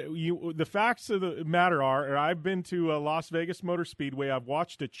 You know what? The facts of the matter are, I've been to Las Vegas Motor Speedway. I've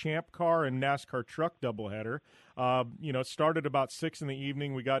watched a Champ Car and NASCAR truck doubleheader. It started about 6 in the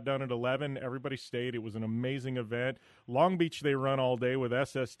evening. We got done at 11. Everybody stayed. It was an amazing event. Long Beach, they run all day with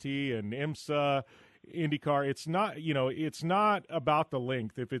SST and IMSA. IndyCar, it's not about the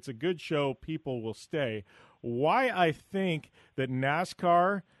length. If it's a good show, people will stay. Why I think that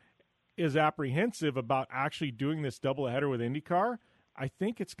NASCAR is apprehensive about actually doing this doubleheader with IndyCar, I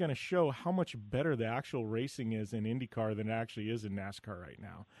think it's going to show how much better the actual racing is in IndyCar than it actually is in NASCAR right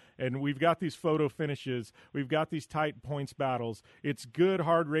now. And we've got these photo finishes. We've got these tight points battles. It's good,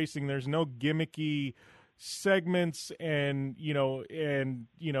 hard racing. There's no gimmicky segments and playoffs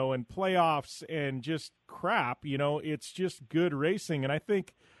and just crap. It's just good racing. And I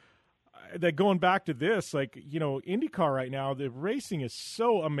think that going back to this, IndyCar right now, the racing is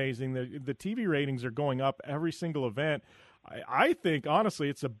so amazing. The TV ratings are going up every single event. I think, honestly,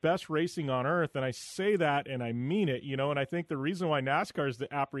 it's the best racing on earth, and I say that and I mean it, and I think the reason why NASCAR is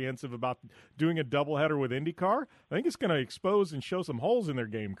apprehensive about doing a doubleheader with IndyCar, I think it's going to expose and show some holes in their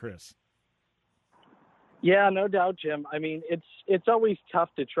game, Chris. Yeah, no doubt, Jim. I mean, it's always tough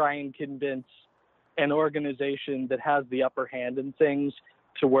to try and convince an organization that has the upper hand in things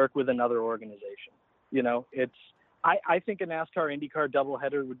to work with another organization. I think a NASCAR IndyCar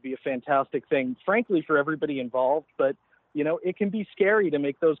doubleheader would be a fantastic thing, frankly, for everybody involved. But, it can be scary to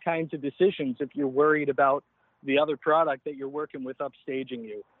make those kinds of decisions if you're worried about the other product that you're working with upstaging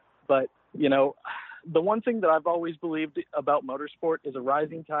you. But, the one thing that I've always believed about motorsport is a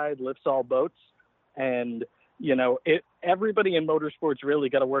rising tide lifts all boats. And, everybody in motorsport's really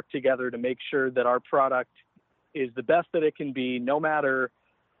got to work together to make sure that our product is the best that it can be, no matter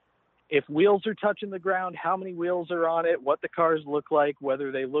if wheels are touching the ground, how many wheels are on it, what the cars look like, whether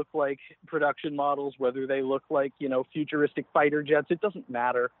they look like production models, whether they look like, futuristic fighter jets. It doesn't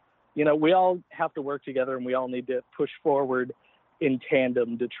matter. We all have to work together, and we all need to push forward in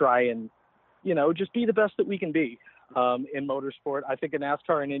tandem to try and, just be the best that we can be. In motorsport, I think a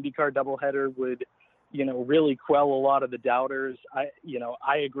NASCAR and IndyCar doubleheader would, really quell a lot of the doubters.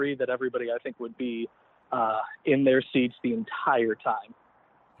 I agree that everybody, I think, would be in their seats the entire time.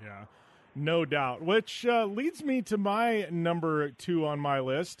 Yeah, no doubt. Which leads me to my number 2 on my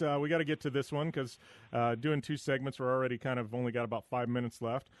list. We got to get to this one because doing 2 segments, we're already kind of only got about 5 minutes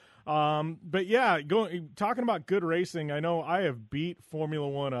left. But yeah, talking about good racing, I know I have beat Formula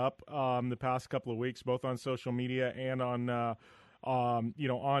One up the past couple of weeks, both on social media and on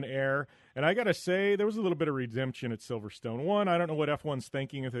air. And I got to say, there was a little bit of redemption at Silverstone. One, I don't know what F1's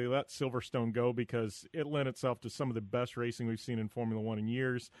thinking if they let Silverstone go, because it lent itself to some of the best racing we've seen in Formula One in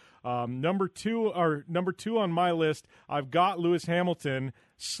years. Number two on my list, I've got Lewis Hamilton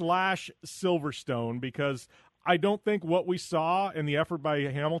 / Silverstone, because I don't think what we saw and the effort by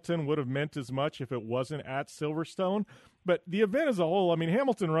Hamilton would have meant as much if it wasn't at Silverstone. But the event as a whole, I mean,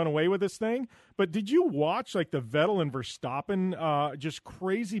 Hamilton run away with this thing. But did you watch, the Vettel and Verstappen just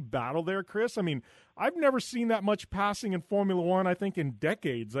crazy battle there, Chris? I mean, I've never seen that much passing in Formula One, I think, in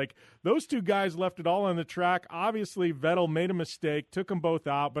decades. Those two guys left it all on the track. Obviously, Vettel made a mistake, took them both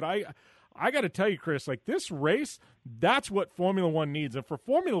out. But I got to tell you, Chris, this race, that's what Formula One needs. And for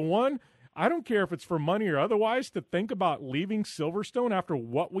Formula One, I don't care if it's for money or otherwise, to think about leaving Silverstone after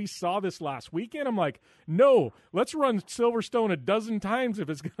what we saw this last weekend. I'm like, no, let's run Silverstone a dozen times if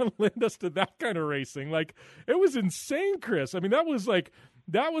it's going to lend us to that kind of racing. It was insane, Chris. I mean, that was like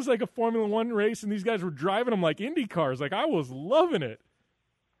a Formula One race, and these guys were driving them like Indy cars. I was loving it.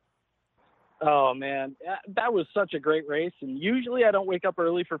 Oh, man, that was such a great race. And usually I don't wake up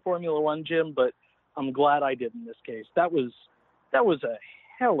early for Formula One, Jim, but I'm glad I did in this case. That was a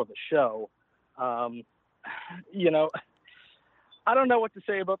hell of a show. I don't know what to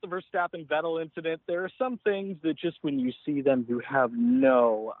say about the Verstappen-Vettel incident. There are some things that just when you see them, you have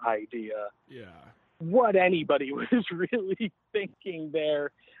no idea what anybody was really thinking there,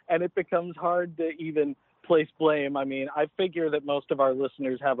 and it becomes hard to even place blame. I mean, I figure that most of our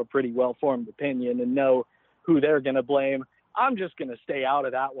listeners have a pretty well-formed opinion and know who they're going to blame. I'm just going to stay out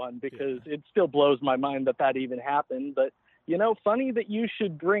of that one because it still blows my mind that even happened. But, funny that you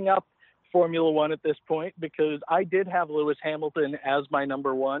should bring up Formula One at this point, because I did have Lewis Hamilton as my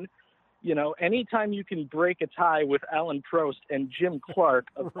number 1. Anytime you can break a tie with Alan Prost and Jim Clark,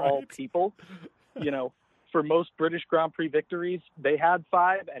 of all people, for most British Grand Prix victories, they had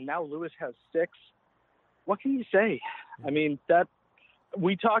 5, and now Lewis has 6. What can you say? I mean, that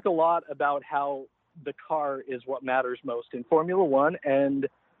we talk a lot about how the car is what matters most in Formula One. And,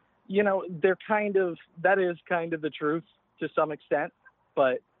 you know, that is kind of the truth to some extent.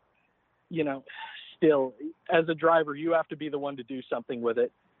 But, you know, still, as a driver, you have to be the one to do something with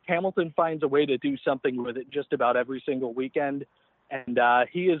it. Hamilton finds a way to do something with it just about every single weekend. And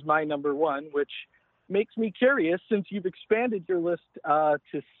he is my number one, which makes me curious, since you've expanded your list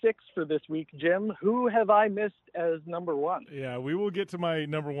to 6 for this week, Jim, who have I missed as number one? Yeah, we will get to my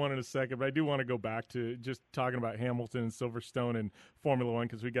number one in a second, but I do want to go back to just talking about Hamilton and Silverstone and Formula One,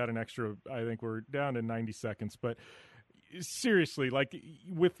 because we got an extra, I think we're down to 90 seconds. But seriously, like,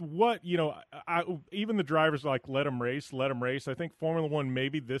 with what, you know, even the drivers like let them race. I think Formula One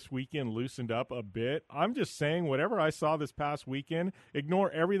maybe this weekend loosened up a bit. I'm just saying, whatever I saw this past weekend, ignore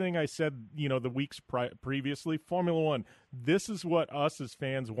everything I said, you know, the weeks previously. Formula One, this is what us as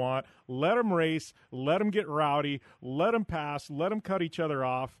fans want. Let them race, let them get rowdy, let them pass, let them cut each other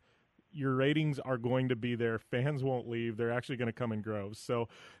off. Your ratings are going to be there. Fans won't leave. They're actually going to come in groves. So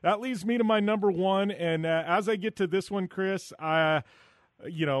that leads me to my number one. And as I get to this one, Chris,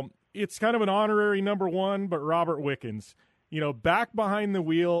 you know, it's kind of an honorary number one, but Robert Wickens. You know, back behind the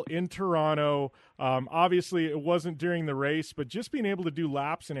wheel in Toronto. Obviously, it wasn't during the race, but just being able to do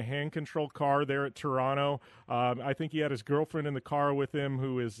laps in a hand-controlled car there at Toronto. I think he had his girlfriend in the car with him,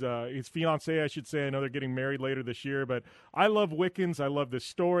 who is his fiancée, I should say. I know they're getting married later this year, but I love Wickens. I love this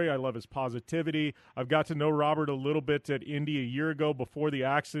story. I love his positivity. I've got to know Robert a little bit at Indy a year ago before the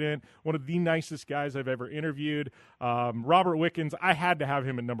accident. One of the nicest guys I've ever interviewed. Robert Wickens, I had to have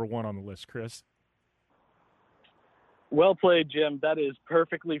him at number one on the list, Chris. Well played, Jim. That is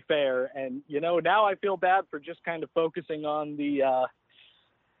perfectly fair. And, you know, now I feel bad for just kind of focusing on the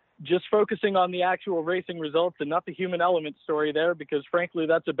actual racing results and not the human element story there, because frankly,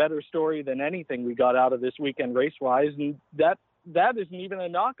 that's a better story than anything we got out of this weekend race-wise. And that isn't even a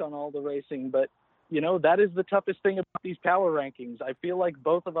knock on all the racing, but, you know, that is the toughest thing about these power rankings. I feel like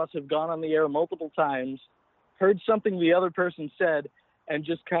both of us have gone on the air multiple times, heard something the other person said, and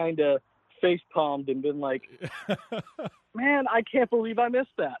just kind of face palmed and been like, man, I can't believe I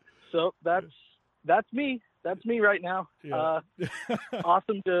missed that. So that's me. That's me right now. Yeah.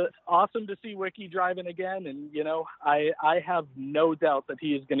 Awesome to see Wiki driving again. And, you know, I have no doubt that he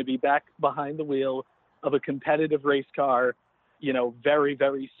is going to be back behind the wheel of a competitive race car, you know, very,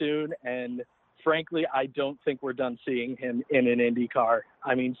 very soon. And frankly, I don't think we're done seeing him in an Indy car.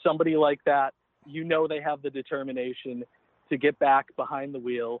 I mean, somebody like that, you know, they have the determination to get back behind the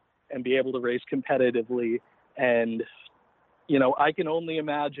wheel and be able to race competitively. And, you know, I can only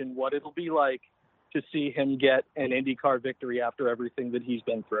imagine what it'll be like to see him get an IndyCar victory after everything that he's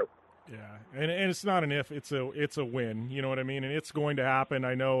been through. Yeah, and it's not an if, it's a win, you know what I mean? And it's going to happen.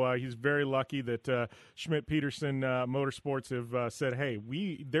 I know he's very lucky that Schmidt-Peterson Motorsports have said, hey,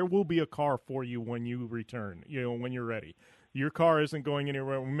 there will be a car for you when you return, you know, when you're ready. Your car isn't going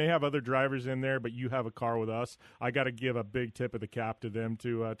anywhere. We may have other drivers in there, but you have a car with us. I got to give a big tip of the cap to them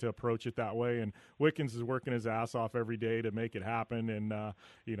to approach it that way. And Wickens is working his ass off every day to make it happen. And,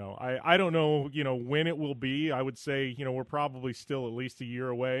 you know, I don't know, you know, when it will be. I would say, you know, we're probably still at least a year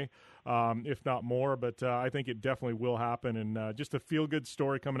away, if not more. But I think it definitely will happen. And just a feel-good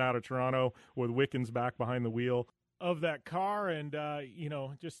story coming out of Toronto with Wickens back behind the wheel of that car, and you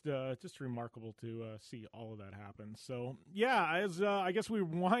know, just remarkable to see all of that happen. So yeah, as I guess we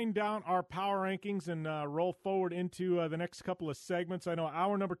wind down our power rankings and roll forward into the next couple of segments. I know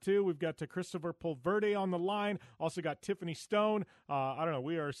hour number 2, we've got Christopher Pulverde on the line. Also got Tiffany Stone. I don't know,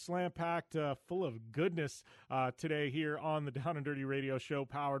 we are slam packed, full of goodness today here on the Down and Dirty Radio Show,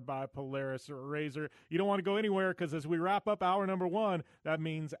 powered by Polaris RZR. You don't want to go anywhere, because as we wrap up hour number 1, that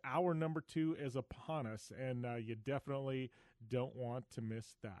means hour number 2 is upon us, and you definitely don't want to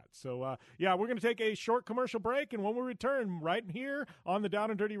miss that. So, yeah, we're going to take a short commercial break, and when we return right here on the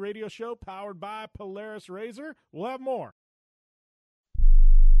Down and Dirty Radio Show, powered by Polaris RZR, we'll have more.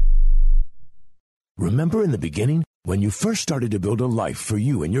 Remember in the beginning, when you first started to build a life for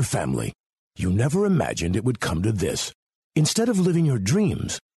you and your family, you never imagined it would come to this. Instead of living your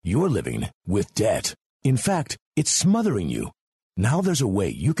dreams, you're living with debt. In fact, it's smothering you. Now there's a way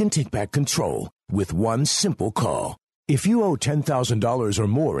you can take back control with one simple call. If you owe $10,000 or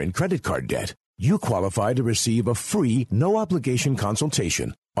more in credit card debt, you qualify to receive a free, no-obligation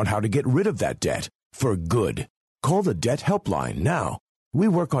consultation on how to get rid of that debt for good. Call the Debt Helpline now. We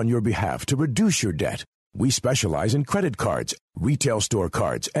work on your behalf to reduce your debt. We specialize in credit cards, retail store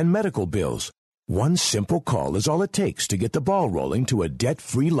cards, and medical bills. One simple call is all it takes to get the ball rolling to a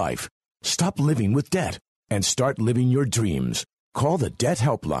debt-free life. Stop living with debt and start living your dreams. Call the Debt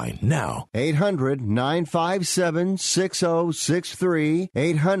Helpline now. 800-957-6063.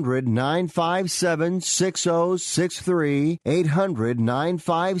 800-957-6063.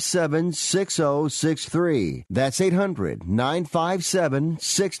 800-957-6063. That's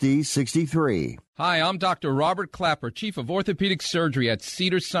 800-957-6063. Hi, I'm Dr. Robert Clapper, Chief of Orthopedic Surgery at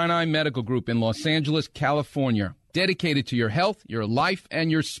Cedars-Sinai Medical Group in Los Angeles, California. Dedicated to your health, your life,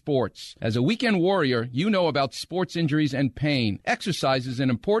 and your sports. As a weekend warrior, you know about sports injuries and pain. Exercise is an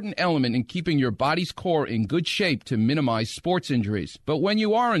important element in keeping your body's core in good shape to minimize sports injuries. But when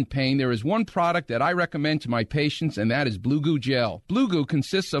you are in pain, there is one product that I recommend to my patients, and that is Blue Goo Gel. Blue Goo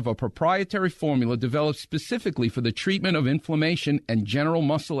consists of a proprietary formula developed specifically for the treatment of inflammation and general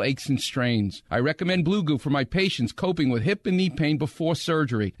muscle aches and strains. I recommend Blue Goo for my patients coping with hip and knee pain before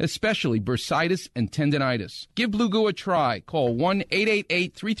surgery, especially bursitis and tendinitis. Give Blue Goo a try. Call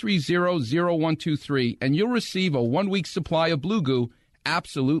 1-888-330-0123 and you'll receive a 1-week supply of Blue Goo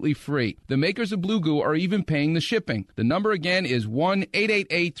absolutely free. The makers of Blue Goo are even paying the shipping. The number again is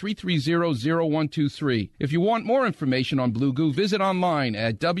 1-888-330-0123. If you want more information on Blue Goo, visit online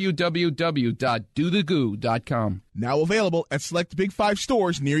at www.dothegoo.com. Now available at select Big 5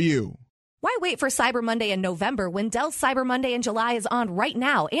 stores near you. Why wait for Cyber Monday in November when Dell's Cyber Monday in July is on right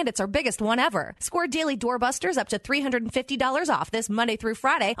now, and it's our biggest one ever? Score daily doorbusters up to $350 off this Monday through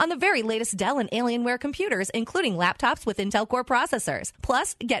Friday on the very latest Dell and Alienware computers, including laptops with Intel Core processors.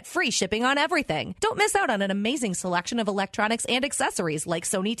 Plus, get free shipping on everything. Don't miss out on an amazing selection of electronics and accessories like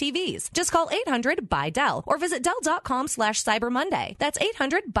Sony TVs. Just call 800-BUY-DELL or visit Dell.com/Cyber Monday. That's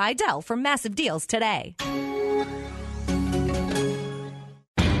 800-BUY-DELL for massive deals today.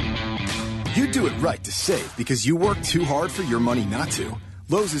 You do it right to save because you work too hard for your money not to.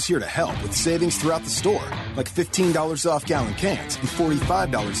 Lowe's is here to help with savings throughout the store, like $15 off gallon cans and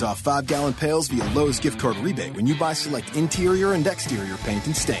 $45 off 5-gallon pails via Lowe's gift card rebate when you buy select interior and exterior paint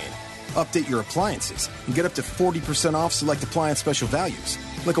and stain. Update your appliances and get up to 40% off select appliance special values,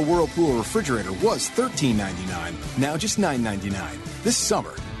 like a Whirlpool refrigerator was $13.99, now just $9.99. This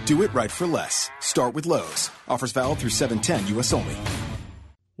summer, do it right for less. Start with Lowe's. Offers valid through 7/10 U.S. only.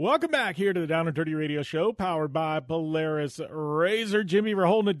 Welcome back here to the Down and Dirty Radio Show, powered by Polaris Razor. Jimmy, we're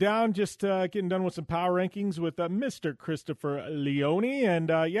holding it down, just getting done with some power rankings with Mr. Christopher Leone. And,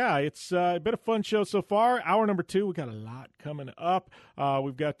 it's been a fun show so far. Hour number 2, we got a lot coming up.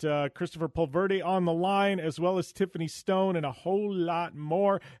 We've got Christopher Pulverde on the line, as well as Tiffany Stone, and a whole lot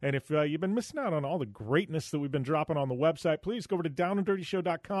more. And if you've been missing out on all the greatness that we've been dropping on the website, please go over to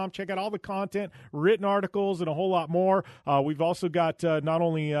downanddirtyshow.com. Check out all the content, written articles, and a whole lot more. We've also got not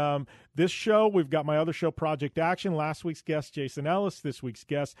only this show, we've got my other show, Project Action. Last week's guest, Jason Ellis. This week's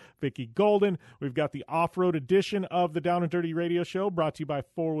guest, Vicki Golden. We've got the off-road edition of the Down and Dirty Radio Show, brought to you by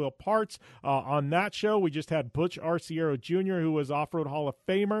 4 Wheel Parts. On that show, we just had Butch Arciero Jr., who was Off-Road Hall of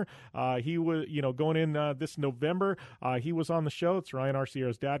Famer. He was, going in this November. He was on the show. It's Ryan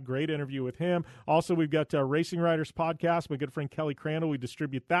Arciero's dad. Great interview with him. Also, we've got Racing Riders Podcast. My good friend Kelly Crandall. We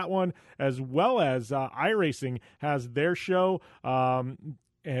distribute that one, as well as iRacing has their show.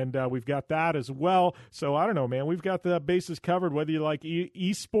 And we've got that as well. So I don't know, man. We've got the bases covered, whether you like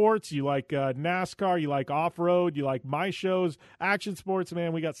esports, you like NASCAR, you like off-road, you like my shows, action sports,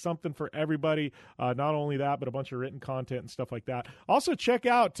 man. We got something for everybody. Not only that, but a bunch of written content and stuff like that. Also, check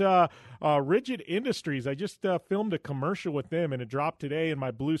out Rigid Industries. I just filmed a commercial with them, and it dropped today in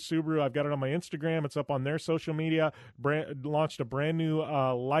my blue Subaru. I've got it on my Instagram. It's up on their social media. Launched a brand new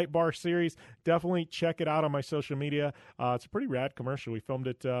light bar series. Definitely check it out on my social media. It's a pretty rad commercial. We filmed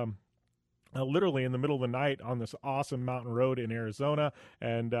it literally in the middle of the night on this awesome mountain road in Arizona.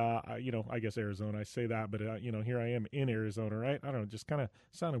 And, I guess Arizona, I say that, but, here I am in Arizona, right? I don't know, just kind of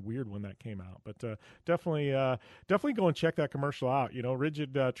sounded weird when that came out. But definitely go and check that commercial out.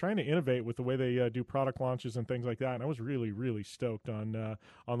 Rigid trying to innovate with the way they do product launches and things like that. And I was really, really stoked on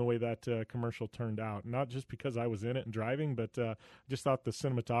the way that commercial turned out. Not just because I was in it and driving, but just thought the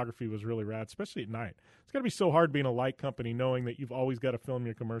cinematography was really rad, especially at night. It's got to be so hard being a light company knowing that you've always got to film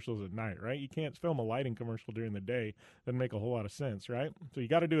your commercials at night, right? You can't film a lighting commercial during the day. Doesn't make a whole lot of sense, right? So you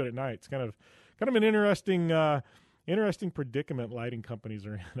got to do it at night. It's kind of an interesting predicament lighting companies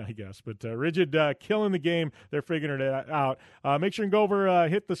are in, I guess. But Rigid killing the game. They're figuring it out. Make sure and go over,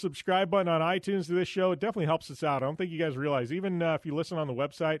 hit the subscribe button on iTunes to this show. It definitely helps us out. I don't think you guys realize, even if you listen on the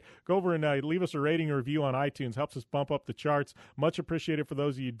website, go over and leave us a rating or review on iTunes. Helps us bump up the charts. Much appreciated for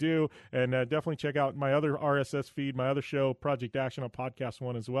those of you do. And definitely check out my other RSS feed, my other show, Project Action, on Podcast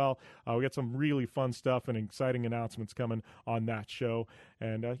One as well. We got some really fun stuff and exciting announcements coming on that show.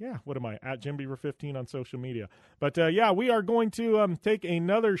 And, what am I? At JimBeaver15 on social media. But, we are going to take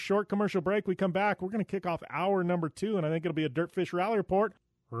another short commercial break. We come back. We're going to kick off hour number 2, and I think it'll be a Dirtfish Rally Report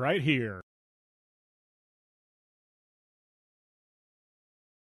right here.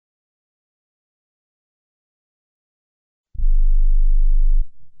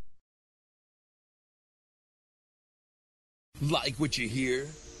 Like what you hear?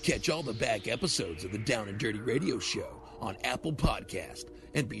 Catch all the back episodes of the Down and Dirty Radio Show on Apple Podcast,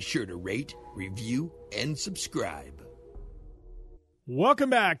 and be sure to rate, review, and subscribe.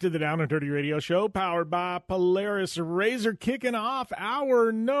 Welcome back to the Down and Dirty Radio Show, powered by Polaris Razor, kicking off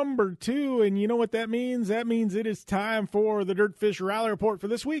hour number 2. And you know what that means? That means it is time for the Dirtfish Rally Report for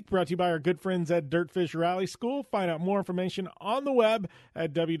this week, brought to you by our good friends at Dirtfish Rally School. Find out more information on the web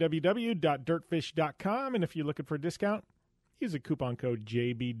at www.dirtfish.com. And if you're looking for a discount, use a coupon code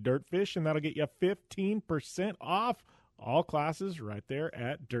JBDirtfish, and that'll get you 15% off all classes right there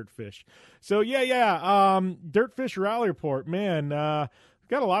at Dirtfish. So, Dirtfish Rally Report. Man, got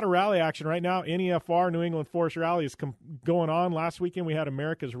a lot of rally action right now. NEFR, New England Forest Rally, is going on. Last weekend we had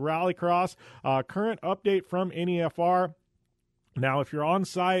America's Rallycross. Current update from NEFR. Now, if you're on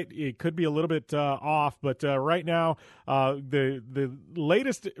site, it could be a little bit off, but right now, the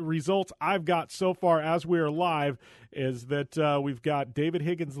latest results I've got so far as we are live is that we've got David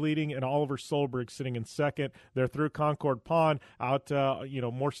Higgins leading and Oliver Solberg sitting in second. They're through Concord Pond, out,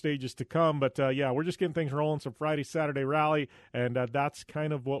 more stages to come. But, we're just getting things rolling, some Friday, Saturday rally, and that's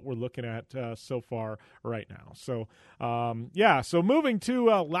kind of what we're looking at so far right now. So, so moving to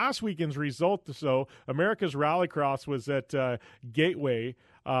last weekend's result. So, America's Rallycross was at Gateway,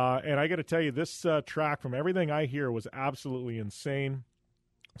 and I got to tell you, this track, from everything I hear, was absolutely insane.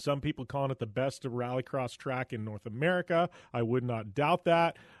 Some people calling it the best rallycross track in North America. I would not doubt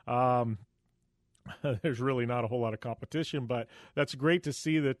that. There's really not a whole lot of competition, but that's great to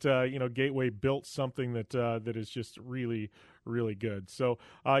see that Gateway built something that is just really, really good. So,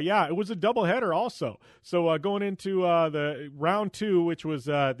 it was a doubleheader also. So going into the round 2, which was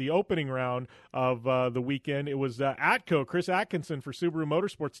the opening round of the weekend, it was Atco, Chris Atkinson for Subaru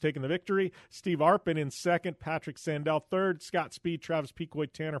Motorsports taking the victory. Steve Arpin in second, Patrick Sandell third, Scott Speed, Travis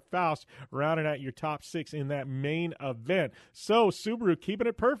Picoy, Tanner Faust rounding out your top 6 in that main event. So Subaru keeping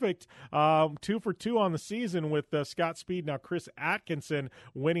it perfect, 2 for 2 on the season with Scott Speed. Now Chris Atkinson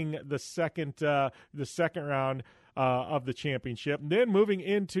winning the second round of the championship. And then moving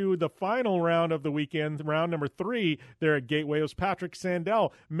into the final round of the weekend, round number 3 there at Gateway, was Patrick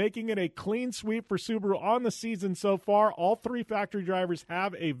Sandell making it a clean sweep for Subaru on the season so far. All 3 factory drivers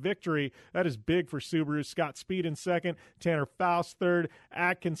have a victory. That is big for Subaru. Scott Speed in second, Tanner Faust third,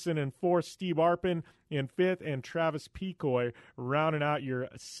 Atkinson in fourth, Steve Arpin in fifth, and Travis Picoy rounding out your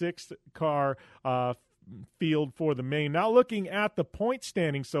 6th car field for the main. Now looking at the point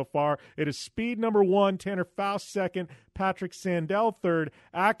standing so far, it is Speed number 1, Tanner Faust second, Patrick Sandell third,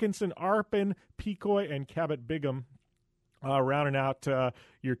 Atkinson, Arpin, Picoy, and Cabot Bigham rounding out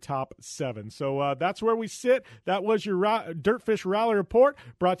your top 7. So that's where we sit. That was your Dirtfish Rally Report,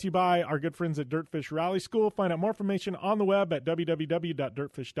 brought to you by our good friends at Dirtfish Rally School. Find out more information on the web at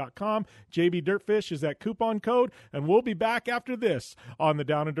www.dirtfish.com. JB Dirtfish is that coupon code, and we'll be back after this on the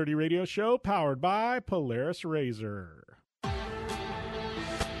Down and Dirty Radio Show, powered by Polaris Razor.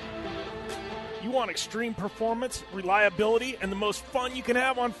 You want extreme performance, reliability, and the most fun you can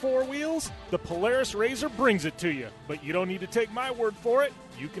have on 4 wheels? The Polaris Razor brings it to you. But you don't need to take my word for it.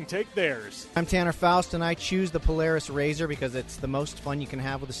 You can take theirs. I'm Tanner Faust, and I choose the Polaris Razor because it's the most fun you can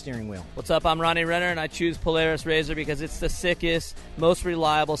have with a steering wheel. What's up? I'm Ronnie Renner, and I choose Polaris Razor because it's the sickest, most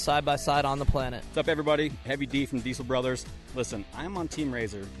reliable side-by-side on the planet. What's up, everybody? Heavy D from Diesel Brothers. Listen, I'm on Team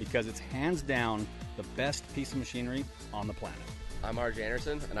Razor because it's hands down the best piece of machinery on the planet. I'm RJ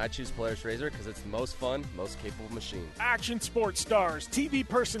Anderson, and I choose Polaris Razor because it's the most fun, most capable machine. Action sports stars, TV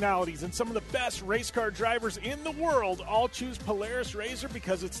personalities, and some of the best race car drivers in the world all choose Polaris Razor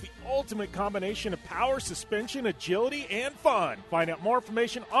because it's the ultimate combination of power, suspension, agility, and fun. Find out more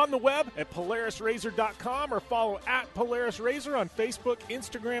information on the web at PolarisRazor.com or follow at Polaris Razor on Facebook,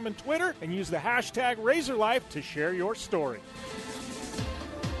 Instagram, and Twitter, and use the hashtag RazorLife to share your story.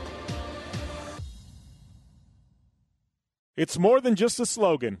 It's more than just a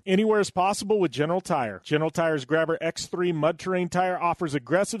slogan. Anywhere is possible with General Tire. General Tire's Grabber X3 mud terrain tire offers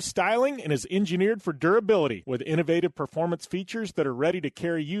aggressive styling and is engineered for durability with innovative performance features that are ready to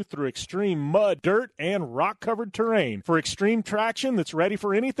carry you through extreme mud, dirt, and rock-covered terrain. For extreme traction that's ready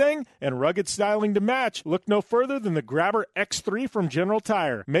for anything and rugged styling to match, look no further than the Grabber X3 from General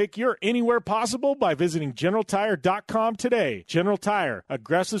Tire. Make your anywhere possible by visiting GeneralTire.com today. General Tire,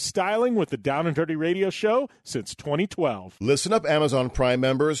 aggressive styling with the Down and Dirty Radio Show since 2012. Listen up, Amazon Prime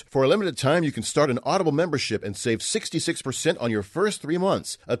members. For a limited time, you can start an Audible membership and save 66% on your first 3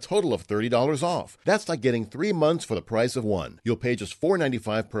 months, a total of $30 off. That's like getting 3 months for the price of one. You'll pay just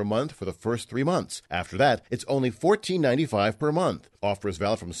 $4.95 per month for the first 3 months. After that, it's only $14.95 per month. Offer is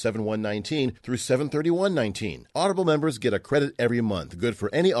valid from 7/1/19 through 7/31/19. Audible members get a credit every month, good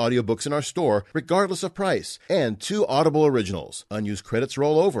for any audiobooks in our store, regardless of price. And 2 Audible originals. Unused credits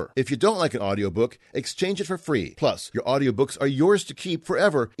roll over. If you don't like an audiobook, exchange it for free. Plus, your audiobooks are yours to keep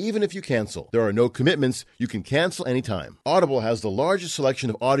forever, even if you cancel. There are no commitments. You can cancel anytime. Audible has the largest selection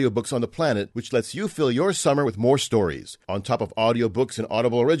of audiobooks on the planet, which lets you fill your summer with more stories. On top of audiobooks and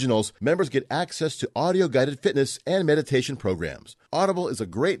Audible originals, members get access to audio-guided fitness and meditation programs. Audible is a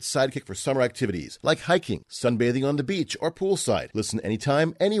great sidekick for summer activities like hiking, sunbathing on the beach, or poolside. Listen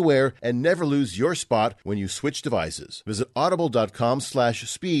anytime, anywhere, and never lose your spot when you switch devices. Visit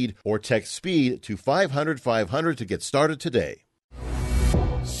audible.com/speed or text SPEED to 500-500 to get started today.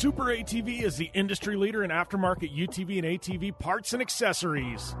 Super ATV is the industry leader in aftermarket UTV and ATV parts and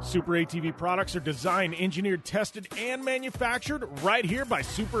accessories. Super ATV products are designed, engineered, tested, and manufactured right here by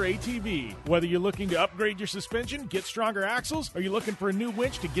Super ATV. Whether you're looking to upgrade your suspension, get stronger axles, or you're looking for a new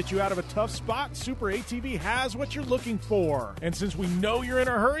winch to get you out of a tough spot, Super ATV has what you're looking for. And since we know you're in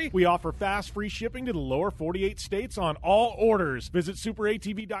a hurry, we offer fast, free shipping to the lower 48 states on all orders. Visit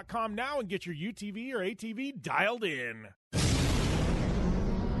superatv.com now and get your UTV or ATV dialed in.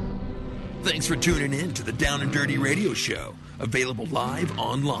 Thanks for tuning in to the Down and Dirty Radio Show, available live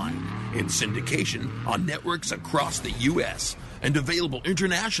online in syndication on networks across the U.S. and available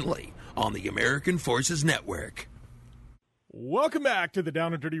internationally on the American Forces Network. Welcome back to the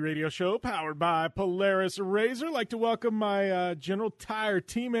Down and Dirty Radio Show, powered by Polaris Razor. I'd like to welcome my General Tire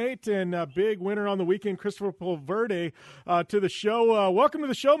teammate and big winner on the weekend, Christopher Pulverde, to the show. Welcome to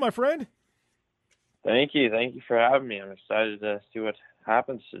the show, my friend. Thank you. Thank you for having me. I'm excited to see what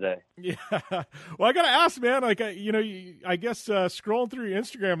happens today. Yeah. Well, I got to ask, man, like, I guess scrolling through your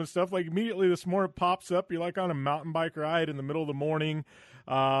Instagram and stuff, like immediately this morning it pops up. You're like on a mountain bike ride in the middle of the morning,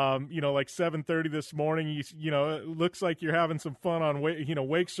 like 7:30 this morning. It looks like you're having some fun on, wake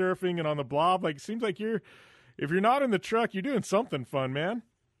surfing and on the blob. Like, it seems like if you're not in the truck, you're doing something fun, man.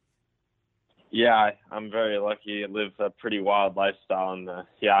 Yeah, I'm very lucky. I live a pretty wild lifestyle, and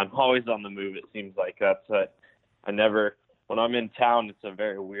I'm always on the move. It seems like that's what when I'm in town, it's a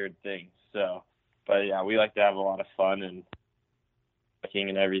very weird thing. So, but yeah, we like to have a lot of fun and biking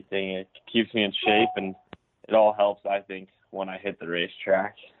and everything. It keeps me in shape, and it all helps, I think, when I hit the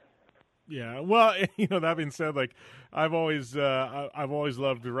racetrack. Yeah, well, that being said, like I've always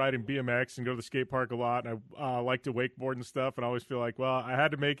loved riding BMX and go to the skate park a lot, and I like to wakeboard and stuff. And I always feel like, well, I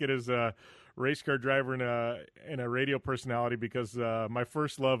had to make it as a race car driver and a radio personality because my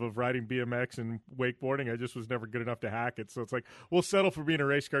first love of riding BMX and wakeboarding, I just was never good enough to hack it. So it's like we'll settle for being a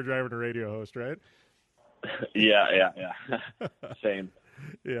race car driver and a radio host, right? Yeah. Same.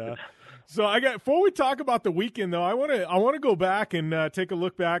 Yeah. So before we talk about the weekend, though, I want to go back and take a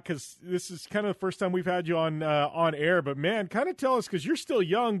look back because this is kind of the first time we've had you on air. But man, kind of tell us, because you're still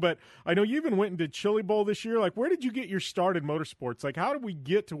young, but I know you even went into Chili Bowl this year. Like, where did you get your start in motorsports? Like, how did we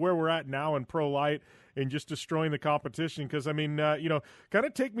get to where we're at now in Pro Light and just destroying the competition? Because I mean, kind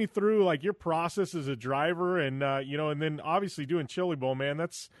of take me through like your process as a driver, and and then obviously doing Chili Bowl, man.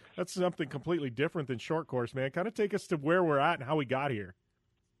 That's something completely different than short course, man. Kind of take us to where we're at and how we got here.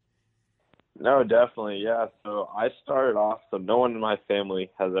 No, definitely, yeah. So I started off, so no one in my family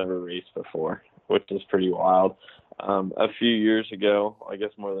has ever raced before, which is pretty wild. A few years ago, I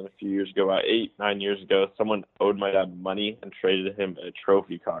guess more than a few years ago, about 8-9 years ago, someone owed my dad money and traded him a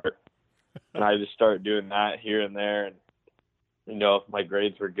trophy cart. And I just started doing that here and there. And, if my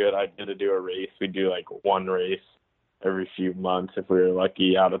grades were good, I'd get to do a race. We'd do like one race every few months if we were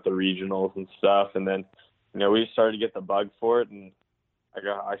lucky out at the regionals and stuff. And then, we started to get the bug for it, and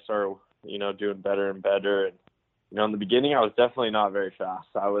I started doing better and better. And, in the beginning, I was definitely not very fast.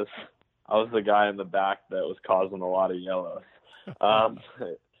 I was the guy in the back that was causing a lot of yellows.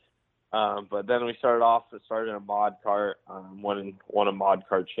 But then we started in a mod kart, won a mod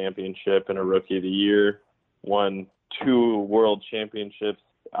kart championship and a Rookie of the Year, won 2 world championships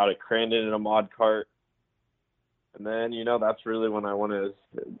out at Crandon in a mod kart. And then, that's really when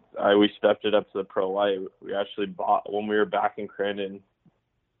we stepped it up to the Pro Light. We actually bought, when we were back in Crandon,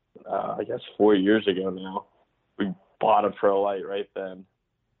 I guess 4 years ago now, we bought a Pro Light right then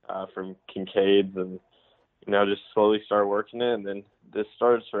from Kincaid's, and just slowly started working it, and then just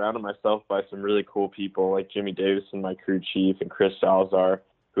started surrounding myself by some really cool people like Jimmy Davison, my crew chief, and Chris Salazar,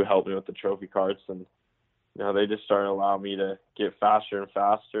 who helped me with the trophy carts, and they just started allowing me to get faster and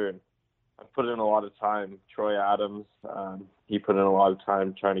faster, and I've put in a lot of time. Troy Adams, he put in a lot of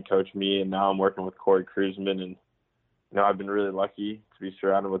time trying to coach me, and now I'm working with Corey Kruzman, and I've been really lucky to be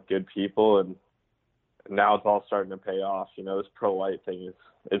surrounded with good people, and now it's all starting to pay off. This pro light thing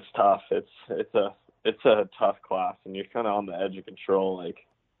it's tough. It's a tough class, and you're kind of on the edge of control like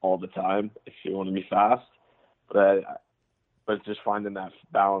all the time if you want to be fast. But it's just finding that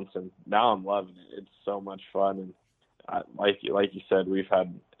balance, and now I'm loving it. It's so much fun, and like you said, we've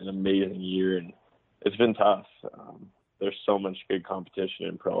had an amazing year, and it's been tough. There's so much good competition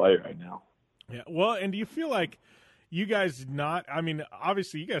in pro light right now. Yeah. Well, and do you feel like you guys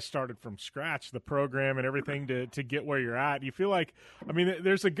obviously you guys started from scratch, the program and everything to get where you're at. You feel like,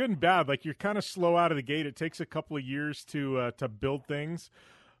 there's a good and bad. Like, you're kind of slow out of the gate. It takes a couple of years to build things.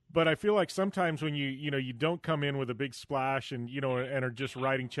 But I feel like sometimes when you don't come in with a big splash and are just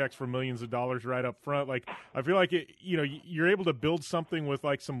writing checks for millions of dollars right up front, like, I feel like you're able to build something with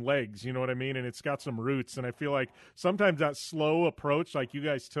like some legs, you know what I mean? And it's got some roots. And I feel like sometimes that slow approach like you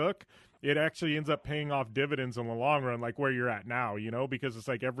guys took, it actually ends up paying off dividends in the long run, like where you're at now, because it's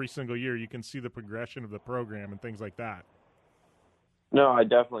like every single year you can see the progression of the program and things like that. No, I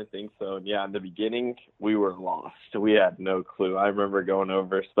definitely think so. Yeah, in the beginning, we were lost. We had no clue. I remember going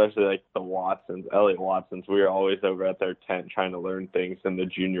over, especially like the Watsons, Elliott Watsons. We were always over at their tent trying to learn things in the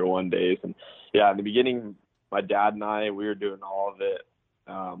Junior 1 days. And yeah, in the beginning, my dad and I, we were doing all of it,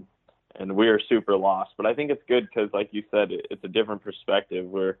 and we were super lost. But I think it's good because, like you said, it's a different perspective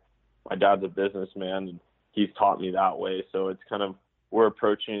where my dad's a businessman, and he's taught me that way. So it's kind of, we're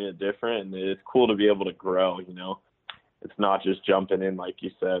approaching it different, and it's cool to be able to grow, It's not just jumping in, like you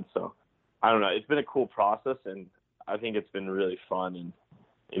said. So, I don't know. It's been a cool process, and I think it's been really fun. And,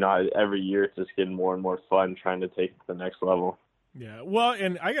 every year it's just getting more and more fun trying to take it to the next level. Yeah. Well,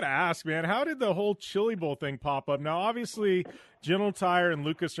 and I got to ask, man, how did the whole Chili Bowl thing pop up? Now, obviously, General Tire and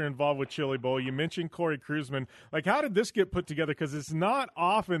Lucas are involved with Chili Bowl. You mentioned Corey Kruzman. Like, how did this get put together? Because it's not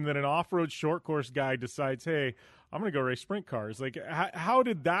often that an off-road short course guy decides, hey, I'm going to go race sprint cars. Like, how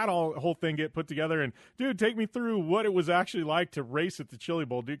did that whole thing get put together? And, dude, take me through what it was actually like to race at the Chili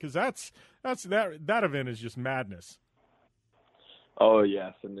Bowl, dude, because that event is just madness. Oh,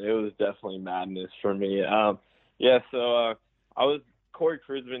 yes, and it was definitely madness for me. Corey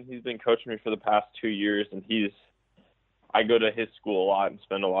Kruzman, he's been coaching me for the past 2 years, and I go to his school a lot and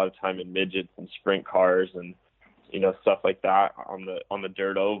spend a lot of time in midgets and sprint cars and, stuff like that on the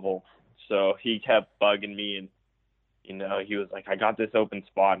dirt oval. So he kept bugging me, and, he was like, I got this open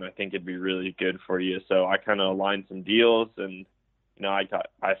spot, and I think it'd be really good for you. So I kind of aligned some deals, and, I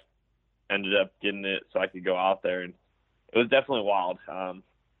ended up getting it so I could go out there, and it was definitely wild.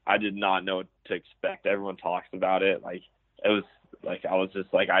 I did not know what to expect. Everyone talks about it. Like, it was like, I was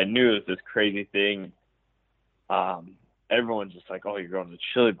just like, I knew it was this crazy thing. Everyone's just like, oh, you're going to the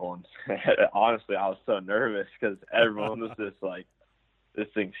Chili Bowl. And honestly, I was so nervous because everyone was just like, this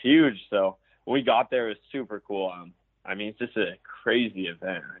thing's huge. So when we got there, it was super cool. It's just a crazy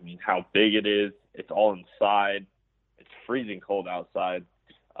event. How big it is. It's all inside. It's freezing cold outside.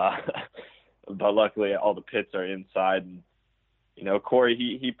 But luckily all the pits are inside. And, Corey,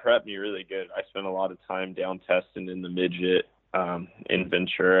 he prepped me really good. I spent a lot of time down testing in the midget, in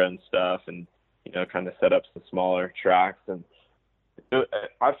Ventura and stuff, and, kind of set up some smaller tracks. And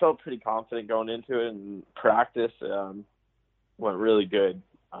I felt pretty confident going into it, and practice went really good.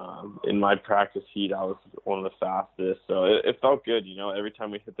 In my practice heat, I was one of the fastest. So it felt good. Every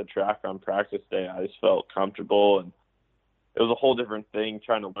time we hit the track on practice day, I just felt comfortable. And it was a whole different thing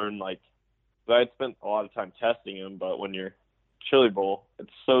trying to learn, I had spent a lot of time testing them, but when you're Chili Bowl, it's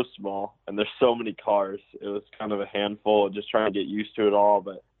so small and there's so many cars. It was kind of a handful, just trying to get used to it all.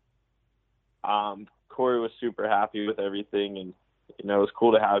 But Corey was super happy with everything, and it was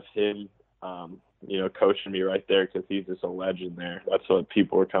cool to have him coaching me right there, because he's just a legend there. That's what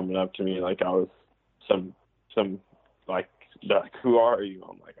people were coming up to me like I was some like, who are you?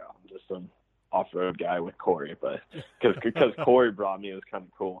 I'm like, oh, I'm just some off-road guy with Corey, but because Corey brought me, it was kind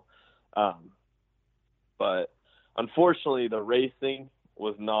of cool. But unfortunately, the racing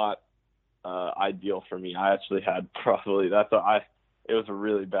was not ideal for me. I actually had it was a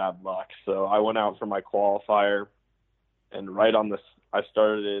really bad luck. So I went out for my qualifier, and I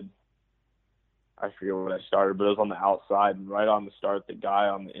forget what I started, but it was on the outside, and right on the start, the guy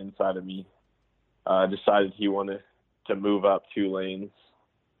on the inside of me decided he wanted to move up 2 lanes,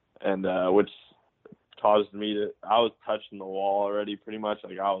 and which caused me I was touching the wall already pretty much.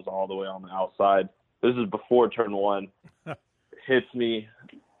 Like, I was all the way on the outside. This is before turn 1. Hits me.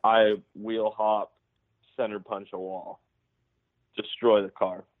 I wheel hop, center punch a wall, destroy the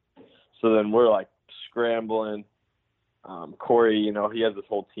car. So then we're like scrambling. Corey, you know, he has this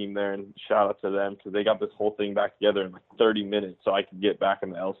whole team there, and shout out to them because they got this whole thing back together in like 30 minutes so I could get back in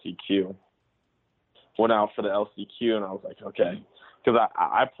the LCQ. Went out for the LCQ, and I was like, okay. Because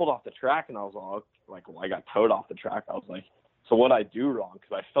I pulled off the track, and I was all like, well, I got towed off the track. I was like, so what I do wrong?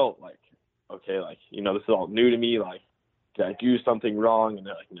 Because I felt like, okay, like, you know, this is all new to me. Like, did I do something wrong? And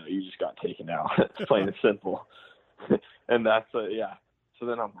they're like, no, you just got taken out. It's plain and simple. And that's, yeah. So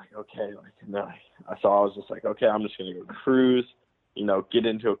then I'm like, okay. Like, and then so I was just like, okay, I'm just going to go cruise, you know, get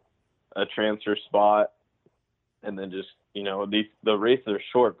into a transfer spot, and then just, you know, the races are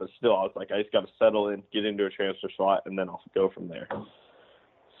short, but still, I was like, I just got to settle in, get into a transfer spot, and then I'll go from there.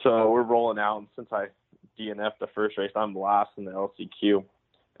 So we're rolling out, and since I DNF'd the first race, I'm last in the LCQ.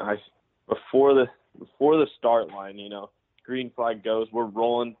 And before the start line, you know, green flag goes, we're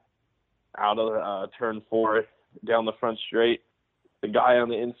rolling out of turn 4 down the front straight. The guy on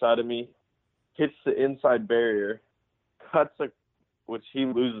the inside of me hits the inside barrier, which he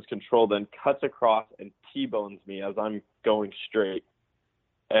loses control, then cuts across and T-bones me as I'm going straight.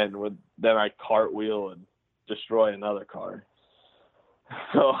 And then I cartwheel and destroy another car.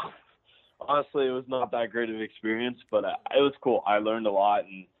 So honestly, it was not that great of an experience, but it was cool. I learned a lot,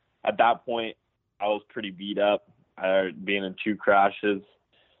 and at that point, I was pretty beat up, being in 2 crashes,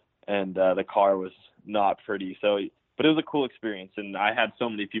 and the car was not pretty. But it was a cool experience, and I had so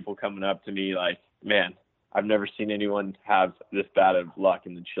many people coming up to me like, man, I've never seen anyone have this bad of luck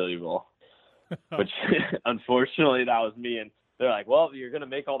in the Chili Bowl, which unfortunately that was me. And they're like, well, you're going to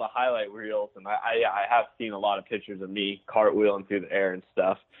make all the highlight reels. And I have seen a lot of pictures of me cartwheeling through the air and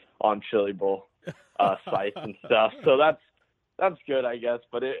stuff on Chili Bowl sites and stuff. So that's good, I guess.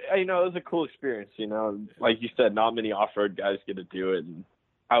 But it was a cool experience, you know, like you said, not many off-road guys get to do it. And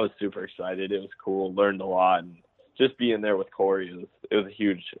I was super excited. It was cool. Learned a lot. And just being there with Corey, it was a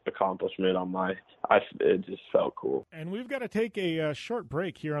huge accomplishment it just felt cool. And we've got to take a short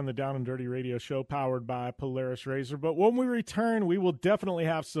break here on the Down and Dirty Radio Show powered by Polaris RZR. But when we return, we will definitely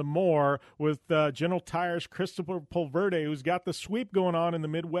have some more with General Tire's Christopher Pulverde, who's got the sweep going on in the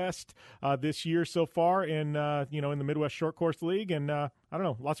Midwest this year so far in the Midwest Short Course League. And I don't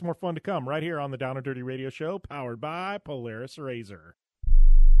know, lots more fun to come right here on the Down and Dirty Radio Show powered by Polaris RZR.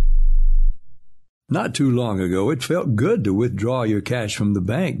 Not too long ago, it felt good to withdraw your cash from the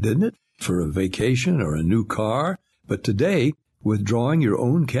bank, didn't it? For a vacation or a new car. But today, withdrawing your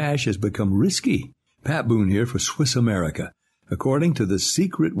own cash has become risky. Pat Boone here for Swiss America. According to The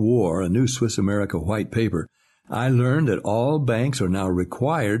Secret War, a new Swiss America white paper, I learned that all banks are now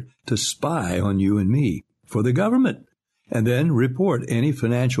required to spy on you and me for the government, and then report any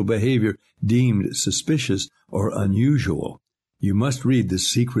financial behavior deemed suspicious or unusual. You must read The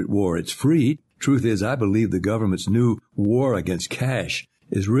Secret War. It's free. Truth is, I believe the government's new war against cash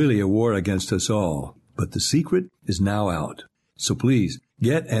is really a war against us all. But the secret is now out. So please,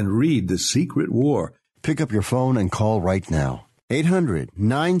 get and read The Secret War. Pick up your phone and call right now.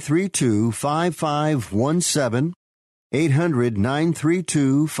 800-932-5517.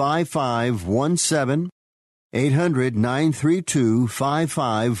 800-932-5517.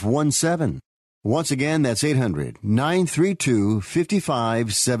 800-932-5517. Once again, that's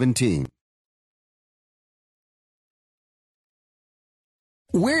 800-932-5517.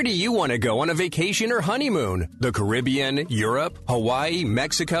 Where do you want to go on a vacation or honeymoon? The Caribbean, Europe, Hawaii,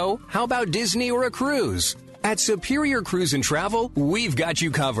 Mexico? How about Disney or a cruise? At Superior Cruise and Travel, we've got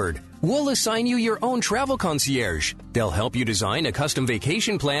you covered. We'll assign you your own travel concierge. They'll help you design a custom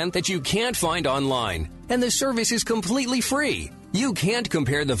vacation plan that you can't find online. And the service is completely free. You can't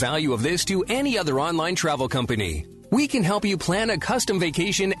compare the value of this to any other online travel company. We can help you plan a custom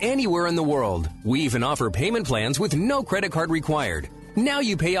vacation anywhere in the world. We even offer payment plans with no credit card required. Now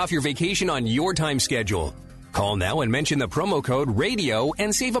you pay off your vacation on your time schedule. Call now and mention the promo code RADIO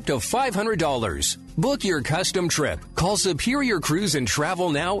and save up to $500. Book your custom trip. Call Superior Cruise and Travel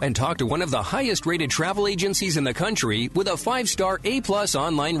now and talk to one of the highest rated travel agencies in the country with a 5-star A+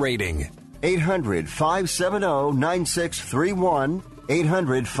 online rating. 800-570-9631.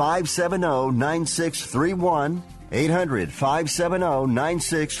 800-570-9631.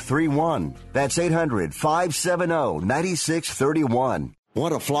 800-570-9631. That's 800-570-9631.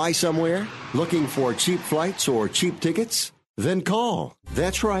 Want to fly somewhere? Looking for cheap flights or cheap tickets? Then call.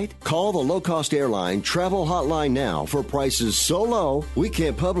 That's right. Call the low-cost airline travel hotline now for prices so low we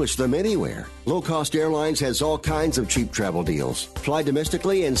can't publish them anywhere. Low Cost Airlines has all kinds of cheap travel deals. Fly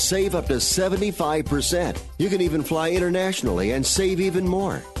domestically and save up to 75%. You can even fly internationally and save even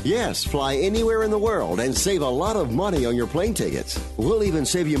more. Yes, fly anywhere in the world and save a lot of money on your plane tickets. We'll even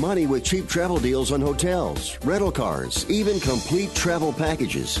save you money with cheap travel deals on hotels, rental cars, even complete travel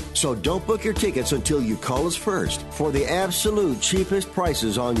packages. So don't book your tickets until you call us first for the absolute cheapest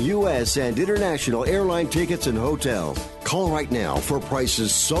prices on U.S. and international airline tickets and hotels. Call right now for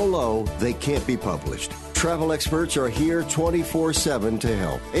prices so low they can't be published. Travel experts are here 24/7 to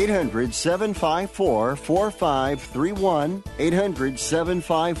help. 800-754-4531.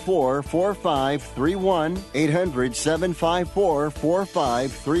 800-754-4531.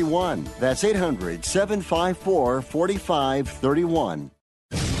 800-754-4531. That's 800-754-4531.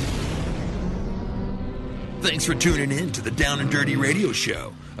 Thanks for tuning in to the Down and Dirty Radio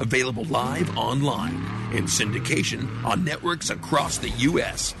Show. Available live online in syndication on networks across the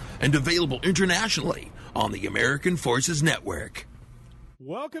U.S. and available internationally on the American Forces Network.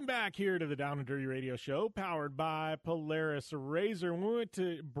 Welcome back here to the Down and Dirty Radio Show, powered by Polaris Razor. When we went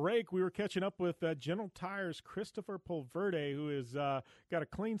to break, we were catching up with General Tire's Christopher Pulverde, who has got a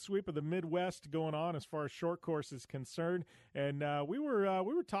clean sweep of the Midwest going on as far as short course is concerned. And we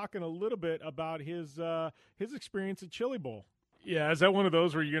were talking a little bit about his experience at Chili Bowl. Yeah, is that one of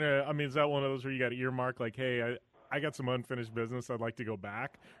those where you're gonna? I mean, is that one of those where you got to earmark like, hey, I got some unfinished business, I'd like to go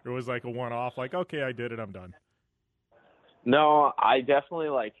back, or was like a one-off, like, okay, I did it, I'm done? No, I definitely,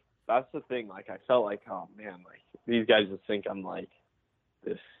 like, that's the thing. Like, I felt like, oh, man, like, these guys just think I'm, like,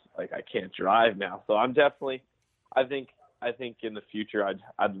 this, like, I can't drive now. So I'm definitely, I think in the future I'd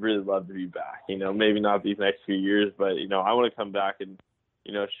really love to be back. You know, maybe not these next few years, but, you know, I want to come back and,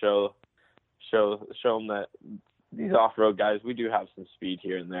 you know, show them that these off-road guys, we do have some speed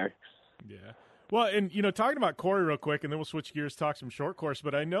here and there. Yeah. Well, and, you know, talking about Corey real quick, and then we'll switch gears, talk some short course,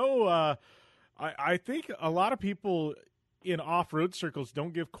 but I know I think a lot of people in off-road circles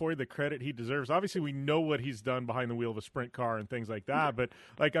don't give Corey the credit he deserves. Obviously, we know what he's done behind the wheel of a sprint car and things like that, but,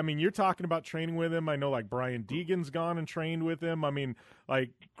 like, I mean, you're talking about training with him. I know, like, Brian Deegan's gone and trained with him. I mean, like,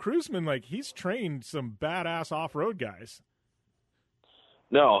 Cruzman, like, he's trained some badass off-road guys.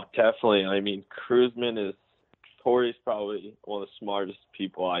 No, definitely. I mean, Corey's probably one of the smartest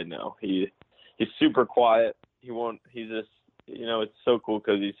people I know. He's super quiet. He's just, you know, it's so cool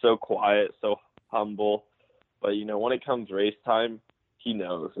because he's so quiet, so humble. But, you know, when it comes race time, he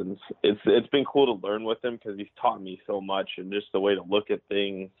knows. And it's been cool to learn with him because he's taught me so much, and just the way to look at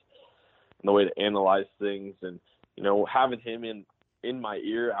things and the way to analyze things. And, you know, having him in my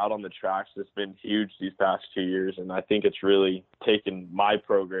ear out on the tracks has been huge these past 2 years. And I think it's really taken my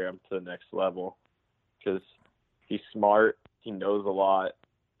program to the next level because he's smart, he knows a lot,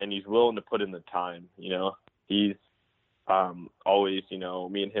 and he's willing to put in the time. You know, he's always, you know,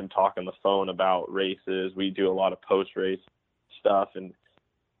 me and him talk on the phone about races. We do a lot of post-race stuff, and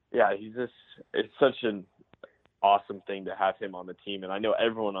yeah, it's such an awesome thing to have him on the team. And I know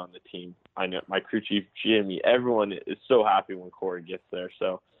everyone on the team, I know my crew chief, Jimmy, everyone is so happy when Corey gets there.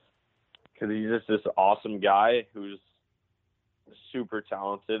 So, because he's just this awesome guy who's super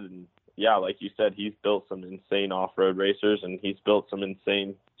talented. And yeah, like you said, he's built some insane off-road racers, and he's built some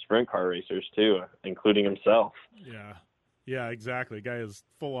insane sprint car racers too, including himself. Yeah, exactly. Guy is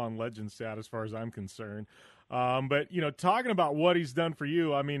full-on legend stat as far as I'm concerned. But, you know, talking about what he's done for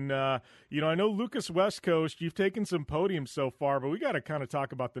you, I mean, you know, I know Lucas West Coast, you've taken some podiums so far, but we got to kind of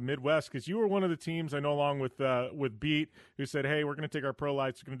talk about the Midwest because you were one of the teams, I know, along with Beat, who said, hey, we're going to take our pro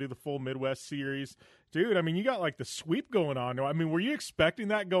lights, we're going to do the full Midwest series. Dude, I mean, you got like the sweep going on. I mean, were you expecting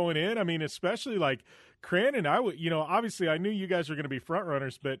that going in? I mean, especially like Crandon, you know, obviously I knew you guys were going to be front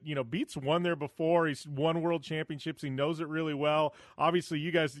runners, but, you know, Beat's won there before. He's won world championships. He knows it really well. Obviously,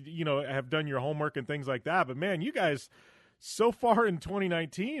 you guys, you know, have done your homework and things like that. But, man, you guys, so far in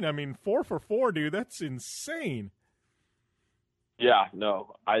 2019, I mean, 4 for 4, dude, that's insane. Yeah,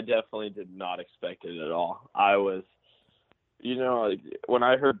 no, I definitely did not expect it at all. I was, you know, like, when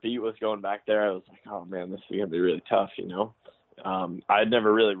I heard Beat was going back there, I was like, oh, man, this is going to be really tough, you know. I had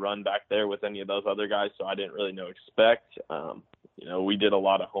never really run back there with any of those other guys, so I didn't really know what to expect. You know, we did a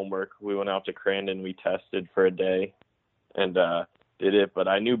lot of homework. We went out to Crandon. We tested for a day and did it. But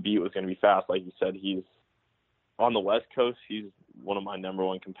I knew Beat was going to be fast. Like you said, he's on the West Coast. He's one of my number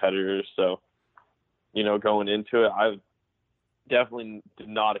one competitors. So, you know, going into it, I definitely did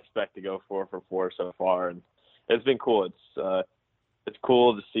not expect to go 4 for 4 so far. And it's been cool. It's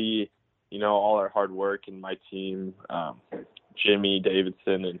cool to see, you know, all our hard work and my team, Jimmy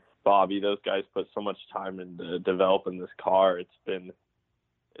Davidson and Bobby, those guys put so much time into developing this car. It's been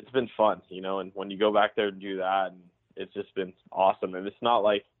fun, you know, and when you go back there and do that, and it's just been awesome. And it's not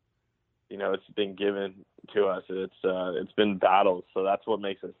like it's been given to us. It's been battles, so that's what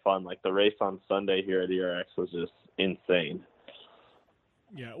makes it fun. Like the race on Sunday here at ERX was just insane.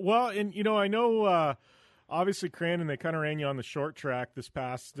 Yeah, well, and I know obviously Crandon, they kind of ran you on the short track this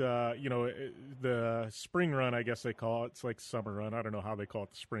past the spring run, I guess they call it. It's like summer run. I don't know how they call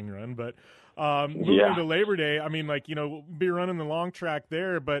it the spring run, but moving into Labor Day, I mean, we'll be running the long track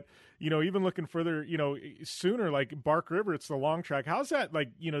there, but even looking further, sooner, like Bark River, it's the long track. How's that,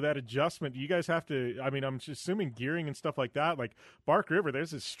 that adjustment? Do you guys have to, I mean, I'm just assuming gearing and stuff like that, like Bark River, there's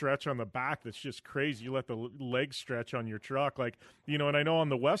this stretch on the back that's just crazy. You let the legs stretch on your truck, and I know on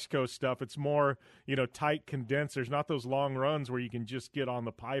the West Coast stuff, it's more, tight, condensed. There's not those long runs where you can just get on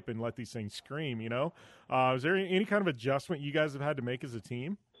the pipe and let these things scream, Is there any kind of adjustment you guys have had to make as a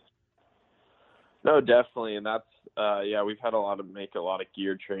team? No, definitely, and that's we've had to make a lot of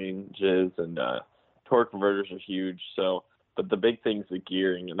gear changes, and torque converters are huge. So, but the big thing is the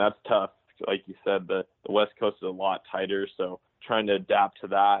gearing, and that's tough. Like you said, the West Coast is a lot tighter, so trying to adapt to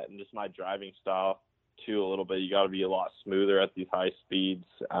that, and just my driving style too a little bit. You got to be a lot smoother at these high speeds,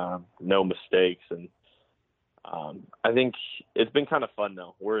 no mistakes, and I think it's been kind of fun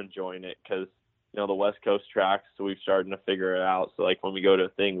though. We're enjoying it because the West Coast tracks, so we've started to figure it out. So when we go to a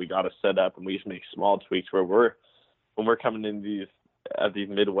thing, we got to set up and we just make small tweaks where when we're coming in these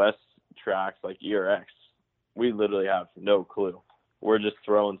Midwest tracks like ERX, we literally have no clue. We're just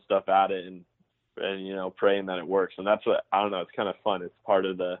throwing stuff at it and praying that it works. And that's what, I don't know, it's kind of fun. It's part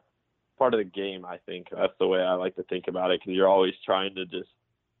of the game, I think. That's the way I like to think about it, because you're always trying to just,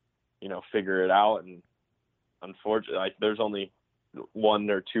 figure it out. And unfortunately, there's only 1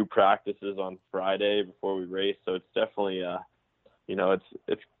 or 2 practices on Friday before we race, so it's definitely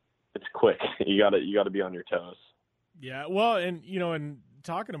it's quick. You gotta be on your toes. Yeah, well, and and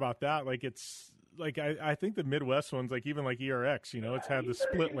talking about that, it's I think the Midwest ones, even ERX, it's had the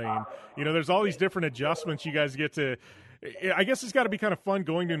split lane. There's all these different adjustments you guys get to. I guess it's got to be kind of fun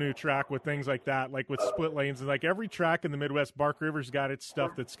going to a new track with things like that, with split lanes. And every track in the Midwest, Bark River's got its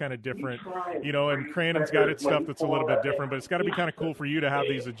stuff that's kind of different, and Crandon's got its stuff that's a little bit different. But it's got to be kind of cool for you to have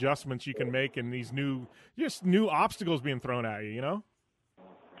these adjustments you can make and these new obstacles being thrown at you,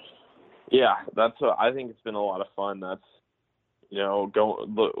 Yeah, that's what I think. It's been a lot of fun. That's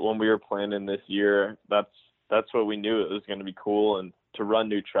when we were planning this year, that's what we knew it was going to be cool. And to run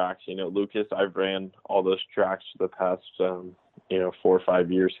new tracks, Lucas, I've ran all those tracks for the past 4 or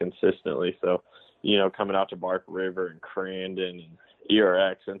 5 years consistently. So coming out to Bark River and Crandon and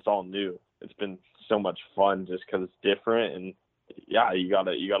ERX, and it's all new. It's been so much fun just because it's different. And yeah, you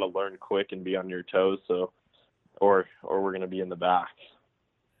gotta learn quick and be on your toes, so or we're gonna be in the back.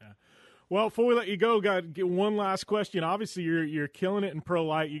 Well, before we let you go, get one last question. Obviously, you're killing it in Pro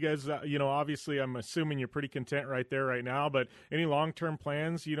Light. You guys, obviously, I'm assuming you're pretty content right there right now. But any long-term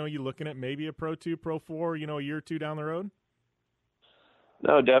plans? You looking at maybe a Pro 2, Pro 4? A year or two down the road?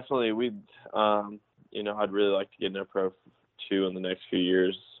 No, definitely. I'd really like to get into a Pro 2 in the next few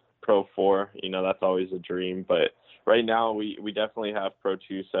years. Pro 4, that's always a dream. But right now, we definitely have Pro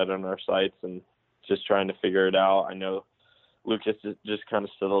 2 set on our sights and just trying to figure it out. I know Lucas just kind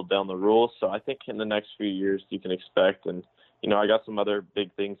of settled down the rules. So I think in the next few years you can expect. And, I got some other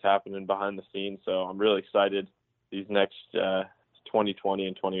big things happening behind the scenes. So I'm really excited. These next 2020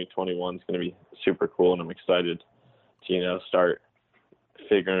 and 2021 is going to be super cool. And I'm excited to, start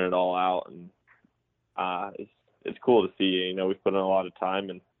figuring it all out. And it's cool to see, we've put in a lot of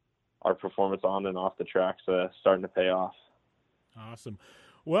time, and our performance on and off the track's starting to pay off. Awesome.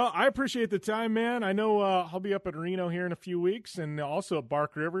 Well, I appreciate the time, man. I know I'll be up at Reno here in a few weeks, and also at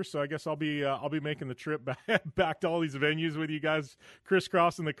Bark River. So I guess I'll be making the trip back to all these venues with you guys,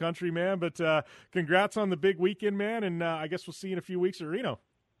 crisscrossing the country, man. But congrats on the big weekend, man, and I guess we'll see you in a few weeks at Reno.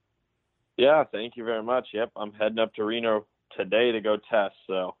 Yeah, thank you very much. Yep, I'm heading up to Reno today to go test.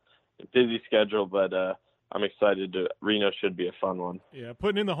 So busy schedule, but I'm excited. Reno should be a fun one. Yeah,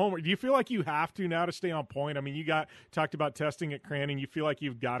 putting in the homework. Do you feel like you have to now to stay on point? I mean, you talked about testing at Crandon. You feel like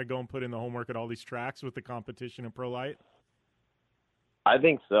you've got to go and put in the homework at all these tracks with the competition in Pro Light? I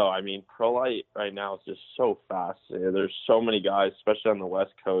think so. I mean, Pro Light right now is just so fast. There's so many guys, especially on the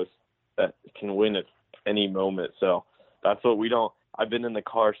West Coast, that can win at any moment. So that's what I've been in the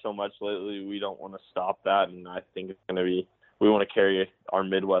car so much lately. We don't want to stop that, and I think it's going to be. We want to carry our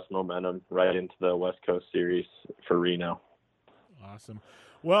Midwest momentum right into the West Coast Series for Reno. Awesome.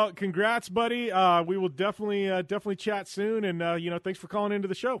 Well, congrats, buddy. We will definitely chat soon, and thanks for calling into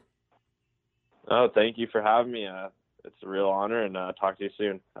the show. Oh, thank you for having me. It's a real honor, and talk to you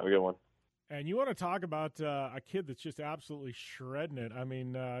soon. Have a good one. And you want to talk about a kid that's just absolutely shredding it. I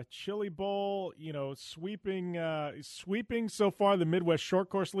mean, Chili Bowl, sweeping so far the Midwest Short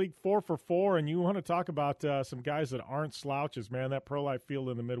Course League 4 for 4. And you want to talk about some guys that aren't slouches, man. That Pro Life field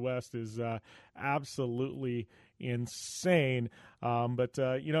in the Midwest is absolutely insane. But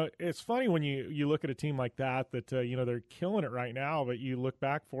it's funny when you look at a team like that they're killing it right now, but you look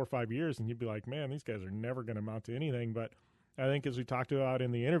back 4 or 5 years and you'd be like, man, these guys are never going to amount to anything. But I think as we talked about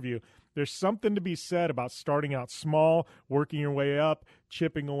in the interview, there's something to be said about starting out small, working your way up,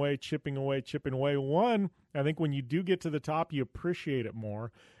 chipping away. One, I think when you do get to the top, you appreciate it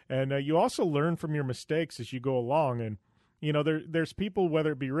more. And you also learn from your mistakes as you go along. And, there's people,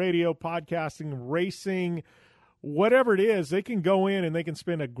 whether it be radio, podcasting, racing, whatever it is, they can go in and they can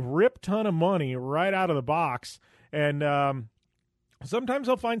spend a grip ton of money right out of the box. And sometimes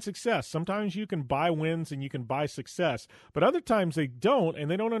they'll find success. Sometimes you can buy wins and you can buy success. But other times they don't,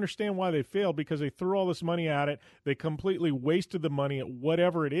 and they don't understand why they failed because they threw all this money at it. They completely wasted the money at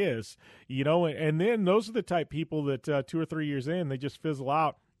whatever it is, and then those are the type people that 2 or 3 years in, they just fizzle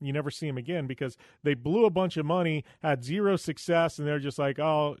out. You never see them again because they blew a bunch of money, had zero success, and they're just like,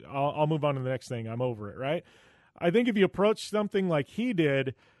 oh, I'll move on to the next thing. I'm over it, right? I think if you approach something like he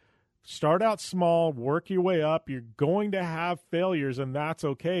did, start out small, work your way up. You're going to have failures, and that's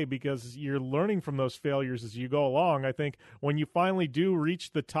okay because you're learning from those failures as you go along. I think when you finally do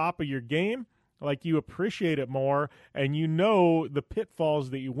reach the top of your game, you appreciate it more, and the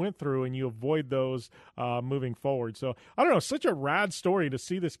pitfalls that you went through, and you avoid those moving forward. So, I don't know, such a rad story to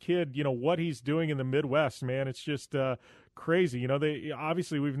see this kid, what he's doing in the Midwest, man. It's just crazy.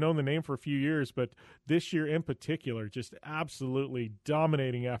 Obviously we've known the name for a few years, but this year in particular, just absolutely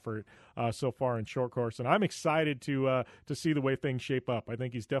dominating effort so far in short course. And I'm excited to see the way things shape up. I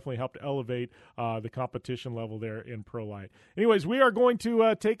think he's definitely helped elevate the competition level there in Pro Light. Anyways, we are going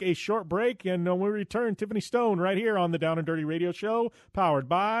to take a short break, and when we return, Tiffany Stone right here on the Down and Dirty Radio Show, powered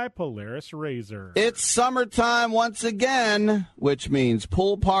by Polaris Razor. It's summertime once again, which means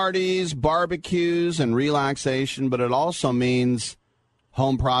pool parties, barbecues, and relaxation, but it also means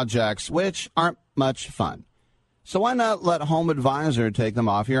home projects, which aren't much fun. So why not let Home Advisor take them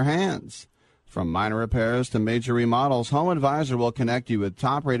off your hands? From minor repairs to major remodels, Home Advisor will connect you with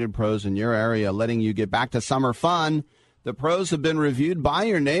top-rated pros in your area, letting you get back to summer fun. The pros have been reviewed by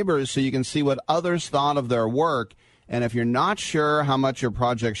your neighbors so you can see what others thought of their work. And if you're not sure how much your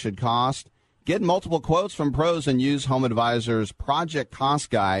project should cost, get multiple quotes from pros and use Home Advisor's Project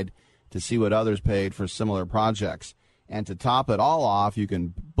Cost Guide to see what others paid for similar projects. And to top it all off, you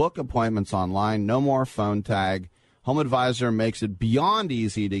can book appointments online, no more phone tag. Home Advisor makes it beyond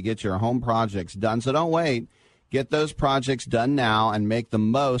easy to get your home projects done, so don't wait. Get those projects done now and make the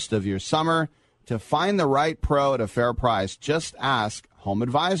most of your summer. To find the right pro at a fair price, just ask Home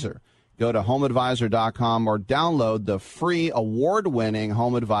Advisor. Go to homeadvisor.com or download the free award-winning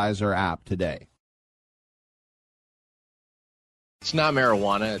Home Advisor app today. It's not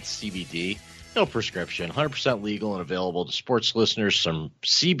marijuana, it's CBD. No prescription, 100% legal and available to sports listeners from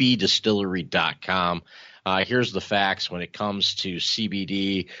cbdistillery.com. Here's the facts when it comes to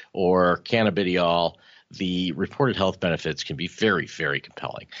CBD or cannabidiol. The reported health benefits can be very, very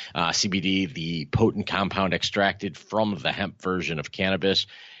compelling. CBD, the potent compound extracted from the hemp version of cannabis.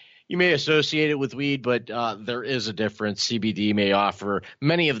 You may associate it with weed, but there is a difference. CBD may offer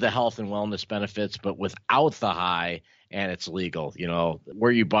many of the health and wellness benefits, but without the high, and it's legal.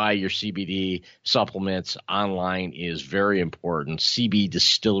 Where you buy your CBD supplements online is very important.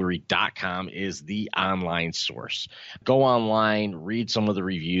 cbdistillery.com is the online source. Go online, read some of the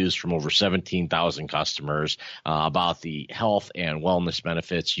reviews from over 17,000 customers about the health and wellness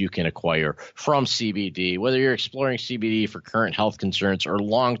benefits you can acquire from CBD. Whether you're exploring CBD for current health concerns or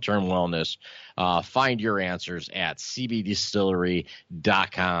long-term wellness, find your answers at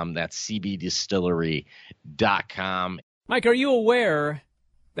cbdistillery.com. That's cbdistillery.com. Mike, are you aware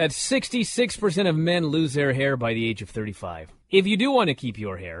that 66% of men lose their hair by the age of 35? If you do want to keep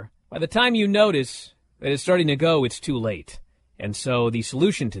your hair, by the time you notice that it's starting to go, it's too late. And so the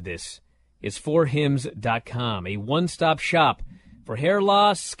solution to this is forhims.com, a one-stop shop for hair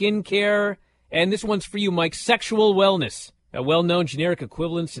loss, skin care, and this one's for you, Mike, sexual wellness. Well-known generic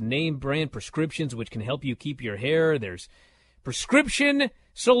equivalents to name brand prescriptions which can help you keep your hair. There's prescription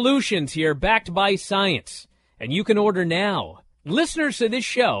solutions here backed by science. And you can order now. Listeners to this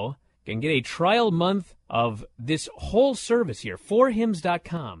show can get a trial month of this whole service here,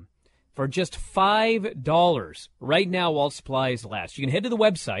 forhims.com, for just $5 right now while supplies last. You can head to the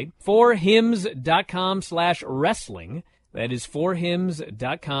website, forhims.com/wrestling. That is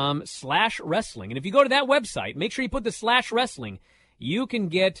forhims.com/wrestling. And if you go to that website, make sure you put the /wrestling. you can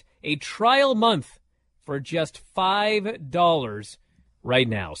get a trial month for just $5 right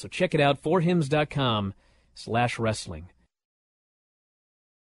now. So check it out, forhims.com/wrestling.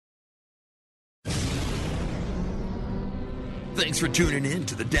 Thanks for tuning in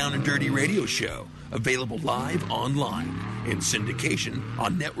to the Down and Dirty Radio Show, available live online, in syndication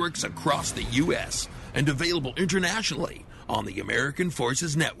on networks across the U.S., and available internationally on the American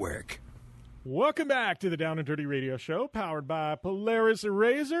Forces Network. Welcome back to the Down and Dirty Radio Show, powered by Polaris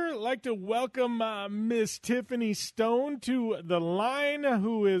Razor. I'd like to welcome Miss Tiffany Stone to the line,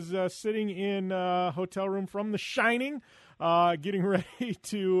 who is sitting in a hotel room from The Shining, getting ready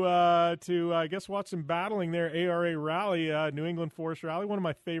to I guess, watch some battling there. ARA Rally, New England Forest Rally, one of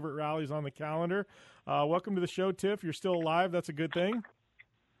my favorite rallies on the calendar. Welcome to the show, Tiff. You're still alive. That's a good thing.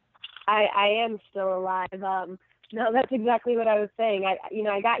 I am still alive. No, that's exactly what I was saying. I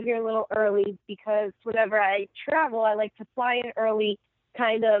got here a little early because whenever I travel, I like to fly in early,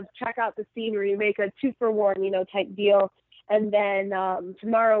 kind of check out the scenery, make a 2-for-1, type deal. And then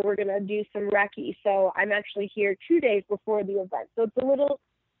tomorrow we're going to do some recce. So I'm actually here 2 days before the event. So it's a little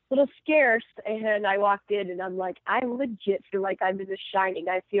scarce. And I walked in and I'm like, I legit feel like I'm in The Shining.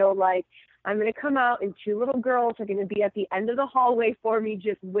 I feel like I'm going to come out and 2 little girls are going to be at the end of the hallway for me,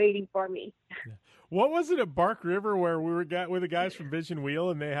 just waiting for me. What was it at Bark River where we were with the guys from Vision Wheel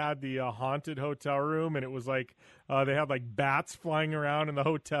and they had the haunted hotel room, and it was like they had like bats flying around in the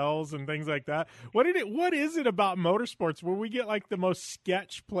hotels and things like that? What is it about motorsports where we get like the most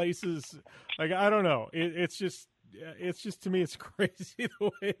sketch places? Like, I don't know. It's just to me, it's crazy the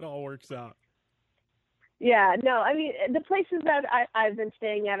way it all works out. Yeah, no, I mean, the places that I've been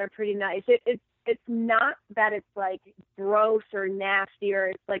staying at are pretty nice. It's not that it's like gross or nasty or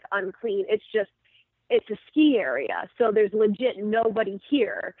it's like unclean. It's a ski area, so there's legit nobody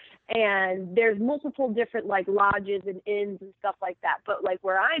here, and there's multiple different like lodges and inns and stuff like that. But like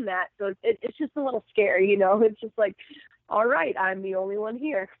where I'm at, so it's just a little scary, It's just like, all right, I'm the only one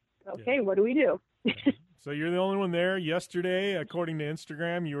here. Okay, yeah. What do we do? So you're the only one there. Yesterday, according to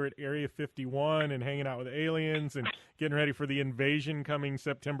Instagram, you were at Area 51 and hanging out with aliens and getting ready for the invasion coming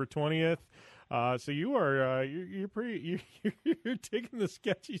September 20th. So you are you're taking the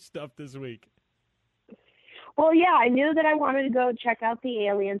sketchy stuff this week. Well, yeah, I knew that I wanted to go check out the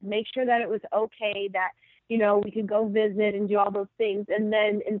aliens, make sure that it was okay, that, we could go visit and do all those things. And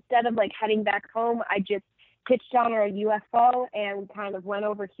then instead of like heading back home, I just pitched on our UFO and kind of went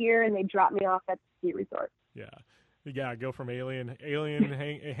over here, and they dropped me off at the ski resort. Yeah, go from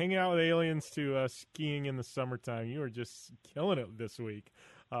hanging out with aliens to skiing in the summertime. You are just killing it this week.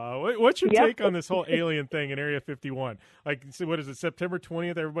 What's your take on this whole alien thing in Area 51? Like, so what is it, September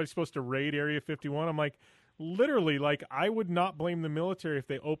 20th? Everybody's supposed to raid Area 51. I'm like, literally, like, I would not blame the military if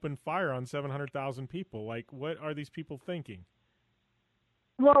they opened fire on 700,000 people. Like, what are these people thinking?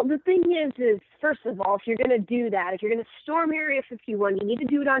 Well, the thing is first of all, if you're going to do that, if you're going to storm Area 51, you need to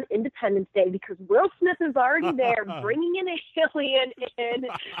do it on Independence Day, because Will Smith is already there bringing an alien in,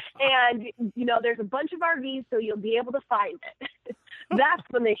 and, there's a bunch of RVs, so you'll be able to find it. That's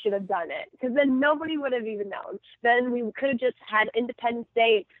when they should have done it, because then nobody would have even known. Then we could have just had Independence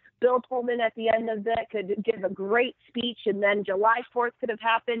Day. Bill Pullman at the end of that could give a great speech, and then July 4th could have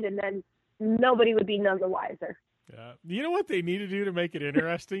happened, and then nobody would be none the wiser. Yeah. You know what they need to do to make it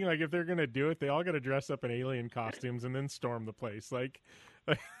interesting? Like, if they're going to do it, they all got to dress up in alien costumes and then storm the place. Like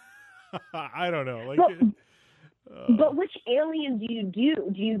I don't know. Like, but which alien do you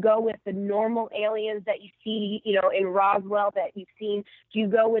do? Do you go with the normal aliens that you see, in Roswell that you've seen? Do you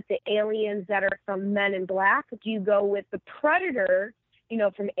go with the aliens that are from Men in Black? Do you go with the Predator,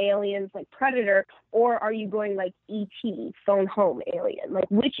 from aliens like Predator, or are you going like E.T., phone home alien? Like,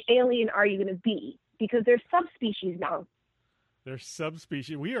 which alien are you going to be? Because there's subspecies now. There's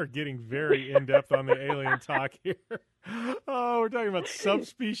subspecies. We are getting very in-depth on the alien talk here. Oh, we're talking about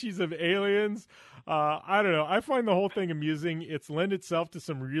subspecies of aliens. I don't know. I find the whole thing amusing. It's lent itself to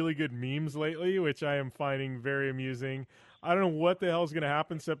some really good memes lately, which I am finding very amusing. I don't know what the hell is going to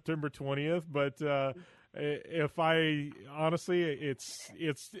happen September 20th, but if I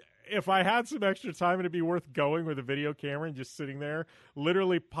had some extra time, it'd be worth going with a video camera and just sitting there,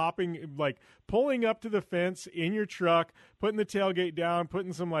 literally pulling up to the fence in your truck, putting the tailgate down,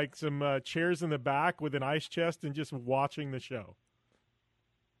 putting some chairs in the back with an ice chest, and just watching the show.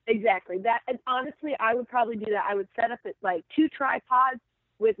 Exactly. That, and honestly, I would probably do that. I would set up 2 tripods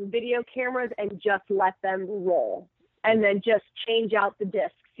with video cameras and just let them roll, and then just change out the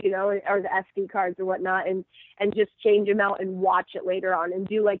discs, or the SD cards or whatnot, and just change them out and watch it later on and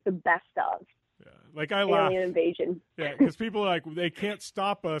do the best of. Yeah, like I laugh. Alien invasion. Yeah, because people are like, they can't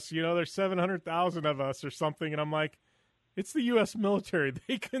stop us. There's 700,000 of us or something, and I'm like, It's the U.S. military.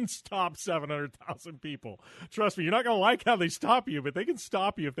 They can stop 700,000 people. Trust me, you're not going to like how they stop you, but they can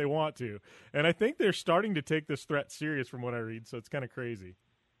stop you if they want to. And I think they're starting to take this threat serious from what I read, so it's kind of crazy.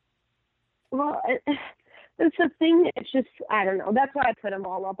 Well, it's a thing. It's just, I don't know. That's why I put them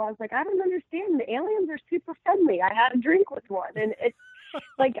all up. I was like, I don't understand. The aliens are super friendly. I had a drink with one. And it's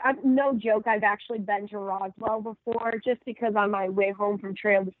like, no joke, I've actually been to Roswell before just because on my way home from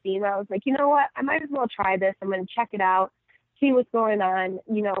Trail to Steam, I was like, you know what? I might as well try this. I'm going to check it out, see what's going on.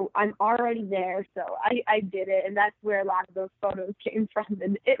 You know, I'm already there, so I did it, and that's where a lot of those photos came from.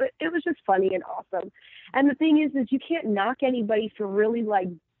 And it was just funny and awesome. And the thing is you can't knock anybody for really, like,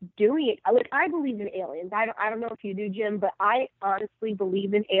 doing it. Like, I believe in aliens. I don't know if you do, Jim, but I honestly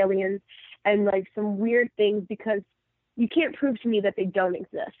believe in aliens and, like, some weird things because you can't prove to me that they don't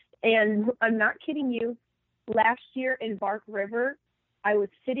exist. And I'm not kidding you. Last year in Bark River, I was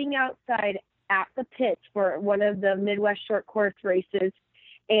sitting outside at the pits for one of the Midwest short course races,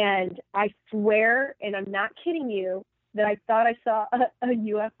 and I swear, and I'm not kidding you, that I thought I saw a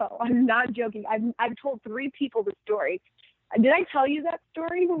UFO. I'm not joking. I've told 3 people the story. Did I tell you that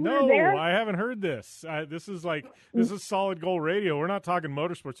story when we were there? No, I haven't heard this. This is solid gold radio. We're not talking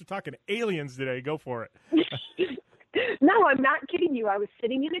motorsports. We're talking aliens today. Go for it. No, I'm not kidding you. I was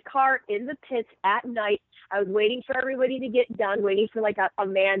sitting in a car in the pits at night. I was waiting for everybody to get done, waiting for like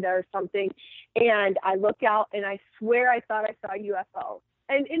Amanda or something. And I look out and I swear I thought I saw a UFO.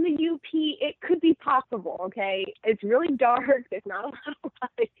 And in the UP, it could be possible, okay? It's really dark. There's not a lot of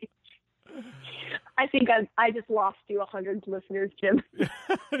light. I think I just lost you 100 listeners, Jim.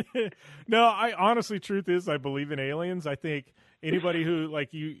 No, I honestly, truth is, I believe in aliens. I think anybody who like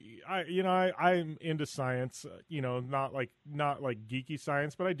I'm into science. Not like geeky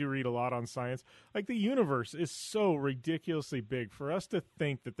science, but I do read a lot on science. Like the universe is so ridiculously big for us to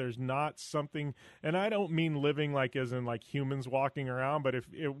think that there's not something. And I don't mean living like as in like humans walking around, but if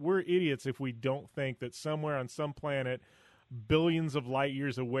we're idiots if we don't think that somewhere on some planet, billions of light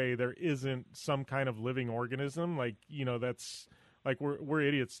years away, there isn't some kind of living organism. Like, that's like we're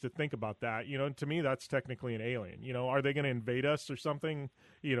idiots to think about that. To me, that's technically an alien. Are they going to invade us or something?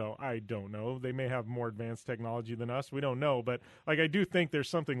 I don't know. They may have more advanced technology than us. We don't know. But like, I do think there's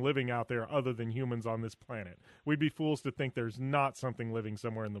something living out there other than humans on this planet. We'd be fools to think there's not something living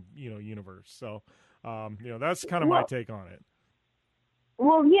somewhere in the universe. So, that's kind of my take on it.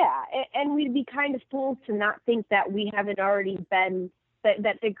 Well, yeah, and we'd be kind of fools to not think that we haven't already been,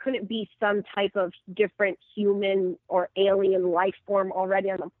 that there couldn't be some type of different human or alien life form already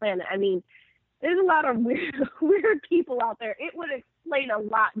on the planet. I mean, there's a lot of weird people out there. It would explain a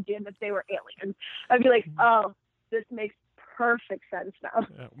lot, Jim, if they were aliens. I'd be like, oh, this makes perfect sense now.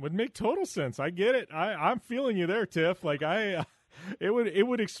 Yeah, would make total sense. I get it. I'm feeling you there, Tiff. Like It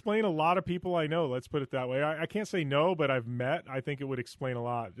would explain a lot of people I know. Let's put it that way. I can't say no, but I've met. I think it would explain a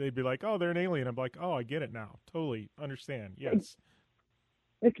lot. They'd be like, "Oh, they're an alien." I'm like, "Oh, I get it now. Totally understand." Yes.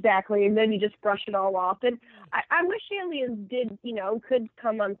 Exactly, and then you just brush it all off. And I wish aliens could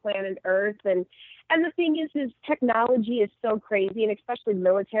come on planet Earth. And the thing is technology is so crazy, and especially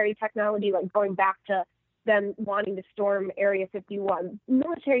military technology. Like going back to them wanting to storm Area 51,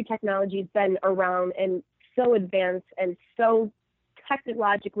 military technology has been around and so advanced and so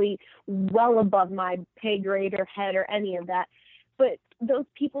technologically well above my pay grade or head or any of that. But those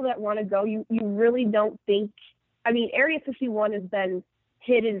people that want to go, you really don't think, I mean, Area 51 has been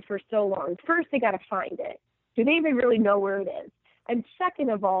hidden for so long. First, they got to find it. Do they even really know where it is? And second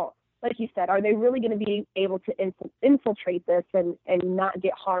of all, like you said, are they really going to be able to infiltrate this and not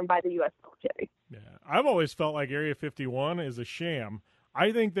get harmed by the U.S. military? Yeah, I've always felt like Area 51 is a sham.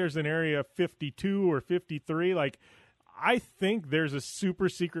 I think there's an Area 52 or 53. Like, I think there's a super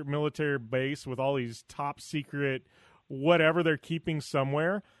secret military base with all these top secret whatever they're keeping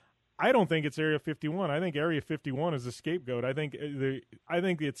somewhere. I don't think it's Area 51. I think Area 51 is a scapegoat. I think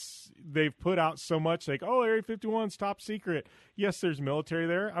they've put out so much like, oh, Area 51's top secret. Yes, there's military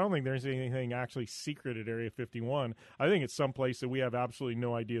there. I don't think there's anything actually secret at Area 51. I think it's someplace that we have absolutely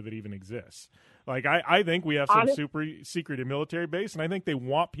no idea that even exists. Like, I think we have some super secret military base, and I think they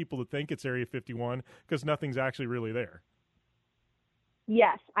want people to think it's Area 51 because nothing's actually really there.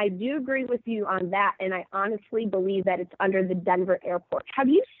 Yes, I do agree with you on that, and I honestly believe that it's under the Denver airport. Have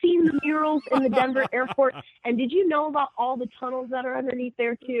you seen the murals in the Denver airport? And did you know about all the tunnels that are underneath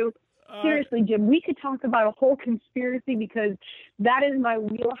there, too? Seriously, Jim, we could talk about a whole conspiracy because that is my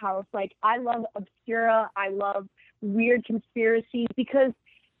wheelhouse. Like, I love Obscura. I love weird conspiracies because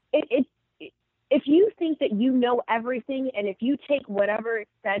if you think that you know everything and if you take whatever is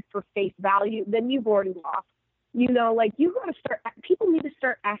said for face value, then you've already lost. People need to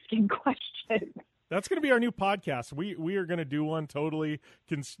start asking questions. That's going to be our new podcast. We are going to do one totally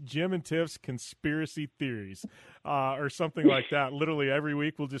Jim and Tiff's conspiracy theories or something like that. Literally every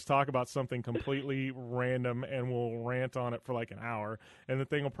week we'll just talk about something completely random and we'll rant on it for like an hour. And the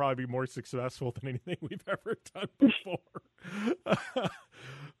thing will probably be more successful than anything we've ever done before.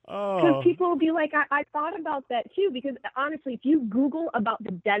 Because people will be like, I thought about that too, because honestly, if you Google about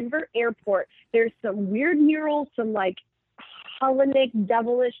the Denver airport, there's some weird murals, some like Hellenic,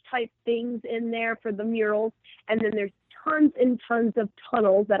 devilish type things in there for the murals. And then there's tons and tons of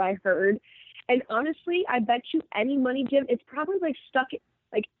tunnels that I heard. And honestly, I bet you any money, Jim, it's probably like stuck in,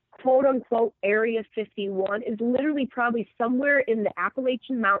 like, quote unquote, Area 51 is literally probably somewhere in the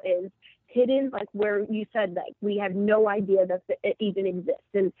Appalachian Mountains, hidden, like where you said that we have no idea that it even exists.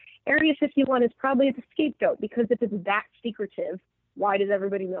 And Area 51 is probably the scapegoat, because if it's that secretive, why does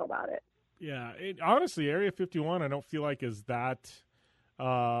everybody know about it? Yeah, honestly, Area 51, I don't feel like is that,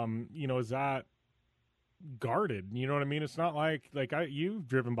 is that guarded. You know what I mean? It's not like you've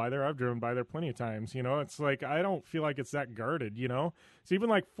driven by there. I've driven by there plenty of times. You know, it's like I don't feel like it's that guarded. You know, it's even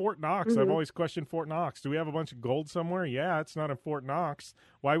like Fort Knox. I've always questioned Fort Knox. Do we have a bunch of gold somewhere? Yeah, it's not in Fort Knox.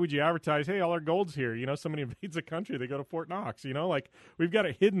 Why would you advertise, hey, all our gold's here? You know, somebody invades a country, they go to Fort Knox. You know, like we've got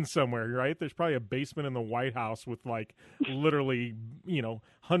it hidden somewhere, right? There's probably a basement in the White House with like literally,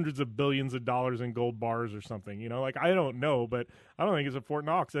 hundreds of billions of dollars in gold bars or something. You know, like I don't know, but I don't think it's at Fort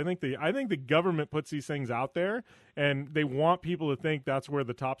Knox. I think the government puts these things out there and they want people to think that's where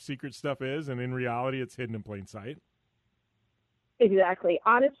the top secret stuff is, and in reality it's hidden in plain sight. Exactly.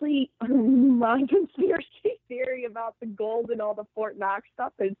 Honestly, my conspiracy theory about the gold and all the Fort Knox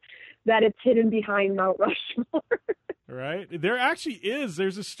stuff is that it's hidden behind Mount Rushmore. Right? There actually is.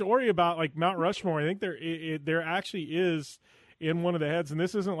 There's a story about like Mount Rushmore. I think there actually is in one of the heads, and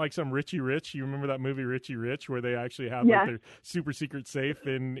this isn't like some Richie Rich. You remember that movie Richie Rich, where they actually have like their super secret safe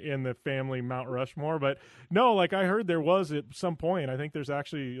in the family Mount Rushmore? But no, like I heard there was at some point. I think there's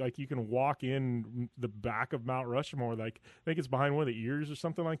actually like you can walk in the back of Mount Rushmore. Like I think it's behind one of the ears or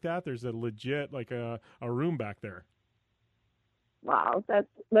something like that. There's a legit like a room back there. Wow, that's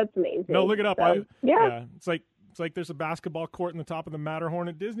amazing. No, look it up. So, yeah, it's like there's a basketball court in the top of the Matterhorn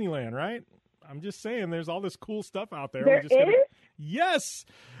at Disneyland, right? I'm just saying, there's all this cool stuff out there. There is? Yes.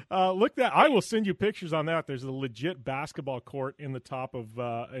 Look that. I will send you pictures on that. There's a legit basketball court in the top of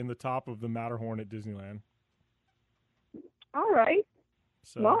the Matterhorn at Disneyland. All right.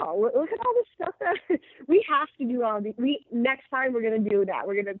 So. Wow, look at all the stuff that we have to do. Next time we're going to do that.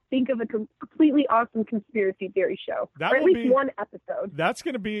 We're going to think of a completely awesome conspiracy theory show, or at least one episode.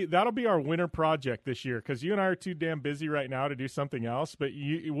 That'll be our winter project this year, because you and I are too damn busy right now to do something else. But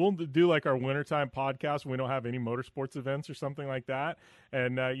we'll do like our wintertime podcast when we don't have any motorsports events or something like that.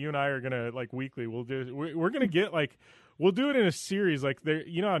 And you and I are going to like weekly. We're going to get like. We'll do it in a series. Like there,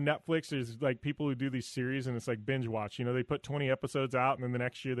 on Netflix, there's like people who do these series and it's like binge watch. They put 20 episodes out and then the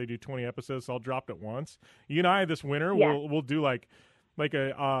next year they do 20 episodes, all dropped at once. You and I this winter, we'll do like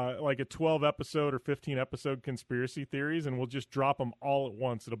a 12 episode or 15 episode conspiracy theories, and we'll just drop them all at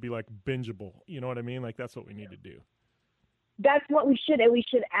once. It'll be like bingeable. You know what I mean? Like that's what we need to do. That's what we should, and we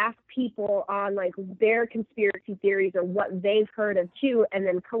should ask people on like their conspiracy theories or what they've heard of too, and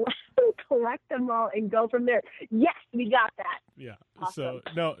then collect them all and go from there. Yes, we got that. Yeah. Awesome.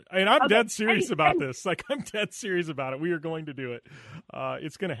 So no, and I'm dead serious about this. Like I'm dead serious about it. We are going to do it.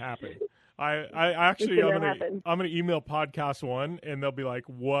 It's going to happen. I'm going to email Podcast One, and they'll be like,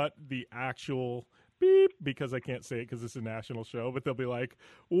 "What the actual?" Beep, because I can't say it because it's a national show, but they'll be like,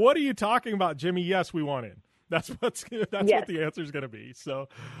 "What are you talking about, Jimmy?" Yes, we want in. That's what the answer is going to be. So,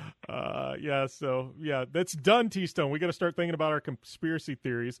 that's done, T-Stone. We got to start thinking about our conspiracy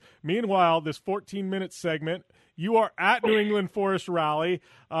theories. Meanwhile, this 14-minute segment, you are at New England Forest Rally.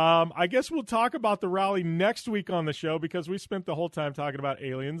 I guess we'll talk about the rally next week on the show, because we spent the whole time talking about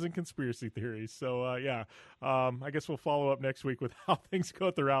aliens and conspiracy theories. So, I guess we'll follow up next week with how things go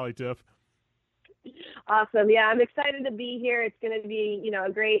at the rally, Tiff. Awesome. Yeah, I'm excited to be here. It's going to be, a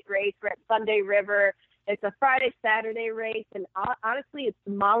great race. We're at Sunday River. It's a Friday-Saturday race, and honestly, it's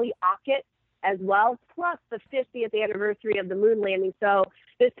Molly Ockett as well, plus the 50th anniversary of the moon landing. So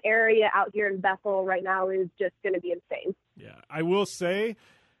this area out here in Bethel right now is just going to be insane. Yeah, I will say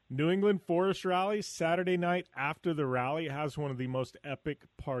New England Forest Rally, Saturday night after the rally, has one of the most epic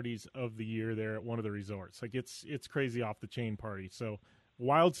parties of the year there at one of the resorts. Like it's crazy off-the-chain party. So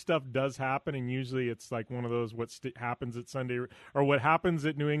wild stuff does happen, and usually it's like one of those what happens at Sunday or what happens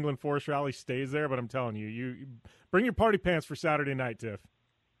at New England Forest Rally stays there. But I'm telling you, you bring your party pants for Saturday night, Tiff.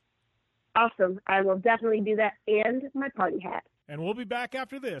 Awesome. I will definitely do that, and my party hat. And we'll be back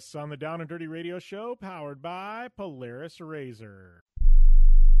after this on the Down and Dirty Radio Show, powered by Polaris Razor.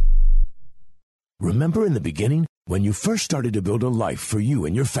 Remember in the beginning, when you first started to build a life for you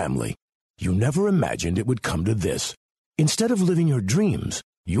and your family? You never imagined it would come to this. Instead of living your dreams,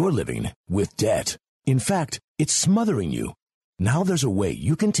 you're living with debt. In fact, it's smothering you. Now there's a way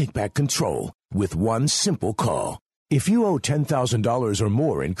you can take back control with one simple call. If you owe $10,000 or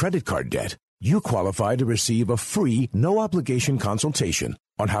more in credit card debt, you qualify to receive a free, no-obligation consultation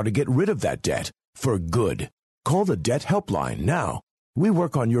on how to get rid of that debt for good. Call the Debt Helpline now. We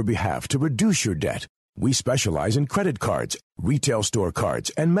work on your behalf to reduce your debt. We specialize in credit cards, retail store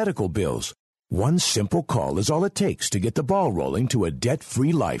cards, and medical bills. One simple call is all it takes to get the ball rolling to a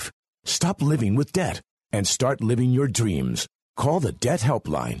debt-free life. Stop living with debt and start living your dreams. Call the Debt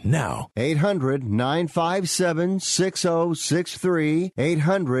Helpline now. 800-957-6063.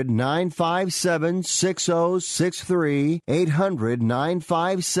 800-957-6063.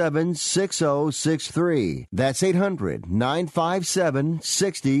 800-957-6063. That's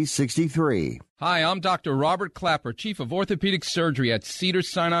 800-957-6063. Hi, I'm Dr. Robert Clapper, Chief of Orthopedic Surgery at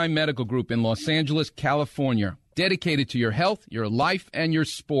Cedars-Sinai Medical Group in Los Angeles, California. Dedicated to your health, your life, and your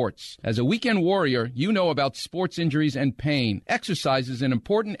sports. As a weekend warrior, you know about sports injuries and pain. Exercise is an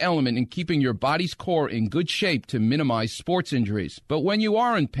important element in keeping your body's core in good shape to minimize sports injuries. But when you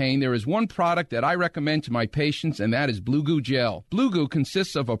are in pain, there is one product that I recommend to my patients, and that is Blue Goo Gel. Blue Goo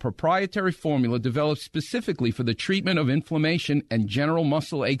consists of a proprietary formula developed specifically for the treatment of inflammation and general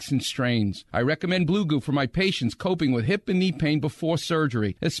muscle aches and strains. I recommend Blue Goo for my patients coping with hip and knee pain before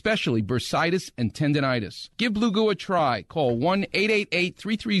surgery, especially bursitis and tendinitis. Give Blue Goo a try. Call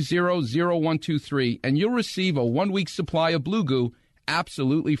 1-888-330-0123 and you'll receive a 1-week supply of Blue Goo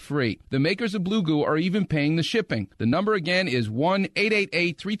absolutely free. The makers of Blue Goo are even paying the shipping. The number again is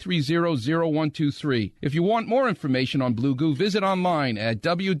 1-888-330-0123. If you want more information on Blue Goo, visit online at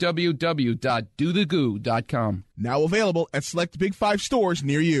www.dothegoo.com. Now available at select Big 5 stores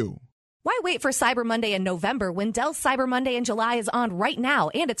near you. Why wait for Cyber Monday in November when Dell's Cyber Monday in July is on right now,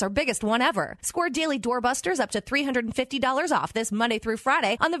 and it's our biggest one ever? Score daily doorbusters up to $350 off this Monday through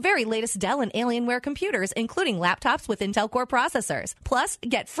Friday on the very latest Dell and Alienware computers, including laptops with Intel Core processors. Plus,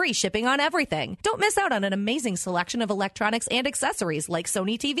 get free shipping on everything. Don't miss out on an amazing selection of electronics and accessories like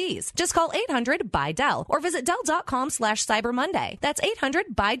Sony TVs. Just call 800-BUY-DELL or visit Dell.com/Cyber Monday. That's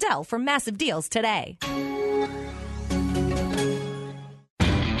 800-BUY-DELL for massive deals today.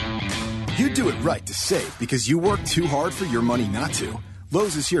 You do it right to save because you work too hard for your money not to.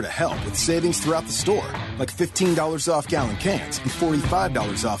 Lowe's is here to help with savings throughout the store, like $15 off gallon cans and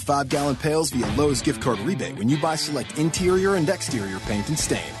 $45 off 5-gallon pails via Lowe's gift card rebate when you buy select interior and exterior paint and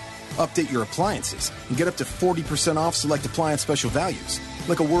stain. Update your appliances and get up to 40% off select appliance special values.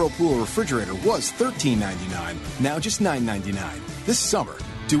 Like a Whirlpool refrigerator was $13.99, now just $9.99. This summer,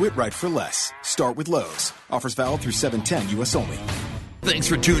 do it right for less. Start with Lowe's. Offers valid through 7/10 U.S. only. Thanks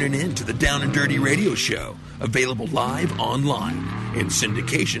for tuning in to the Down and Dirty Radio Show, available live online in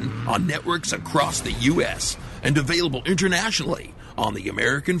syndication on networks across the U.S. and available internationally on the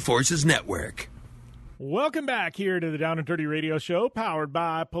American Forces Network. Welcome back here to the Down and Dirty Radio Show, powered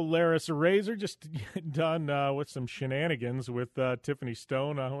by Polaris Razor. Just done with some shenanigans with Tiffany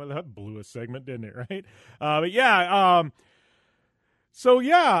Stone. Well, that blew a segment, didn't it, right? But yeah, so,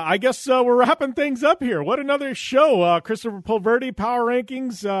 yeah, I guess we're wrapping things up here. What another show. Christopher Pulverti, Power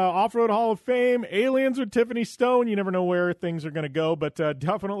Rankings, Off-Road Hall of Fame, Aliens with Tiffany Stone. You never know where things are going to go, but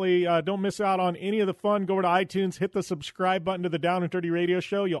definitely don't miss out on any of the fun. Go over to iTunes, hit the subscribe button to the Down and Dirty Radio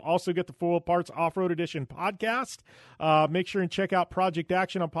Show. You'll also get the 4 Wheel Parts Off-Road Edition podcast. Make sure and check out Project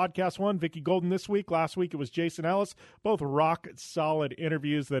Action on Podcast One. Vicky Golden this week. Last week it was Jason Ellis. Both rock-solid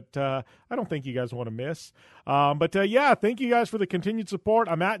interviews that I don't think you guys want to miss. But yeah, thank you guys for the continued support.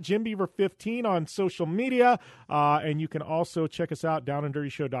 I'm at Jim Beaver 15 on social media, and you can also check us out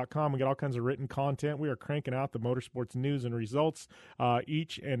downanddirtyshow.com. We got all kinds of written content. We are cranking out the motorsports news and results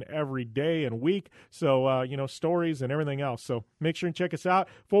each and every day and week. So stories and everything else. So make sure and check us out.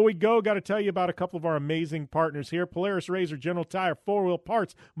 Before we go, got to tell you about a couple of our amazing partners here: Polaris Razor, General Tire, 4 Wheel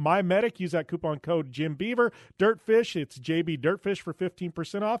Parts, My Medic. Use that coupon code Jim Beaver. Dirtfish, it's JB Dirtfish for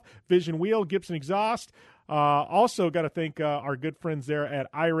 15% off. Vision Wheel, Gibson Exhaust. Also got to thank our good friends there at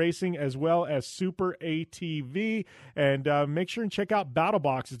iRacing, as well as Super ATV. And make sure and check out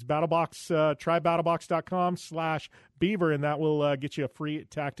BattleBox. It's BattleBox, trybattlebox.com/Beaver, and that will get you a free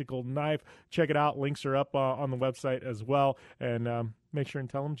tactical knife. Check it out. Links are up on the website as well. And make sure and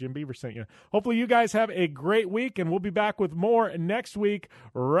tell them Jim Beaver sent you. Hopefully you guys have a great week, and we'll be back with more next week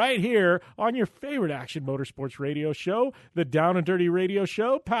right here on your favorite action motorsports radio show, the Down and Dirty Radio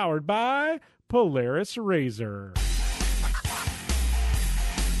Show, powered by Polaris Razor.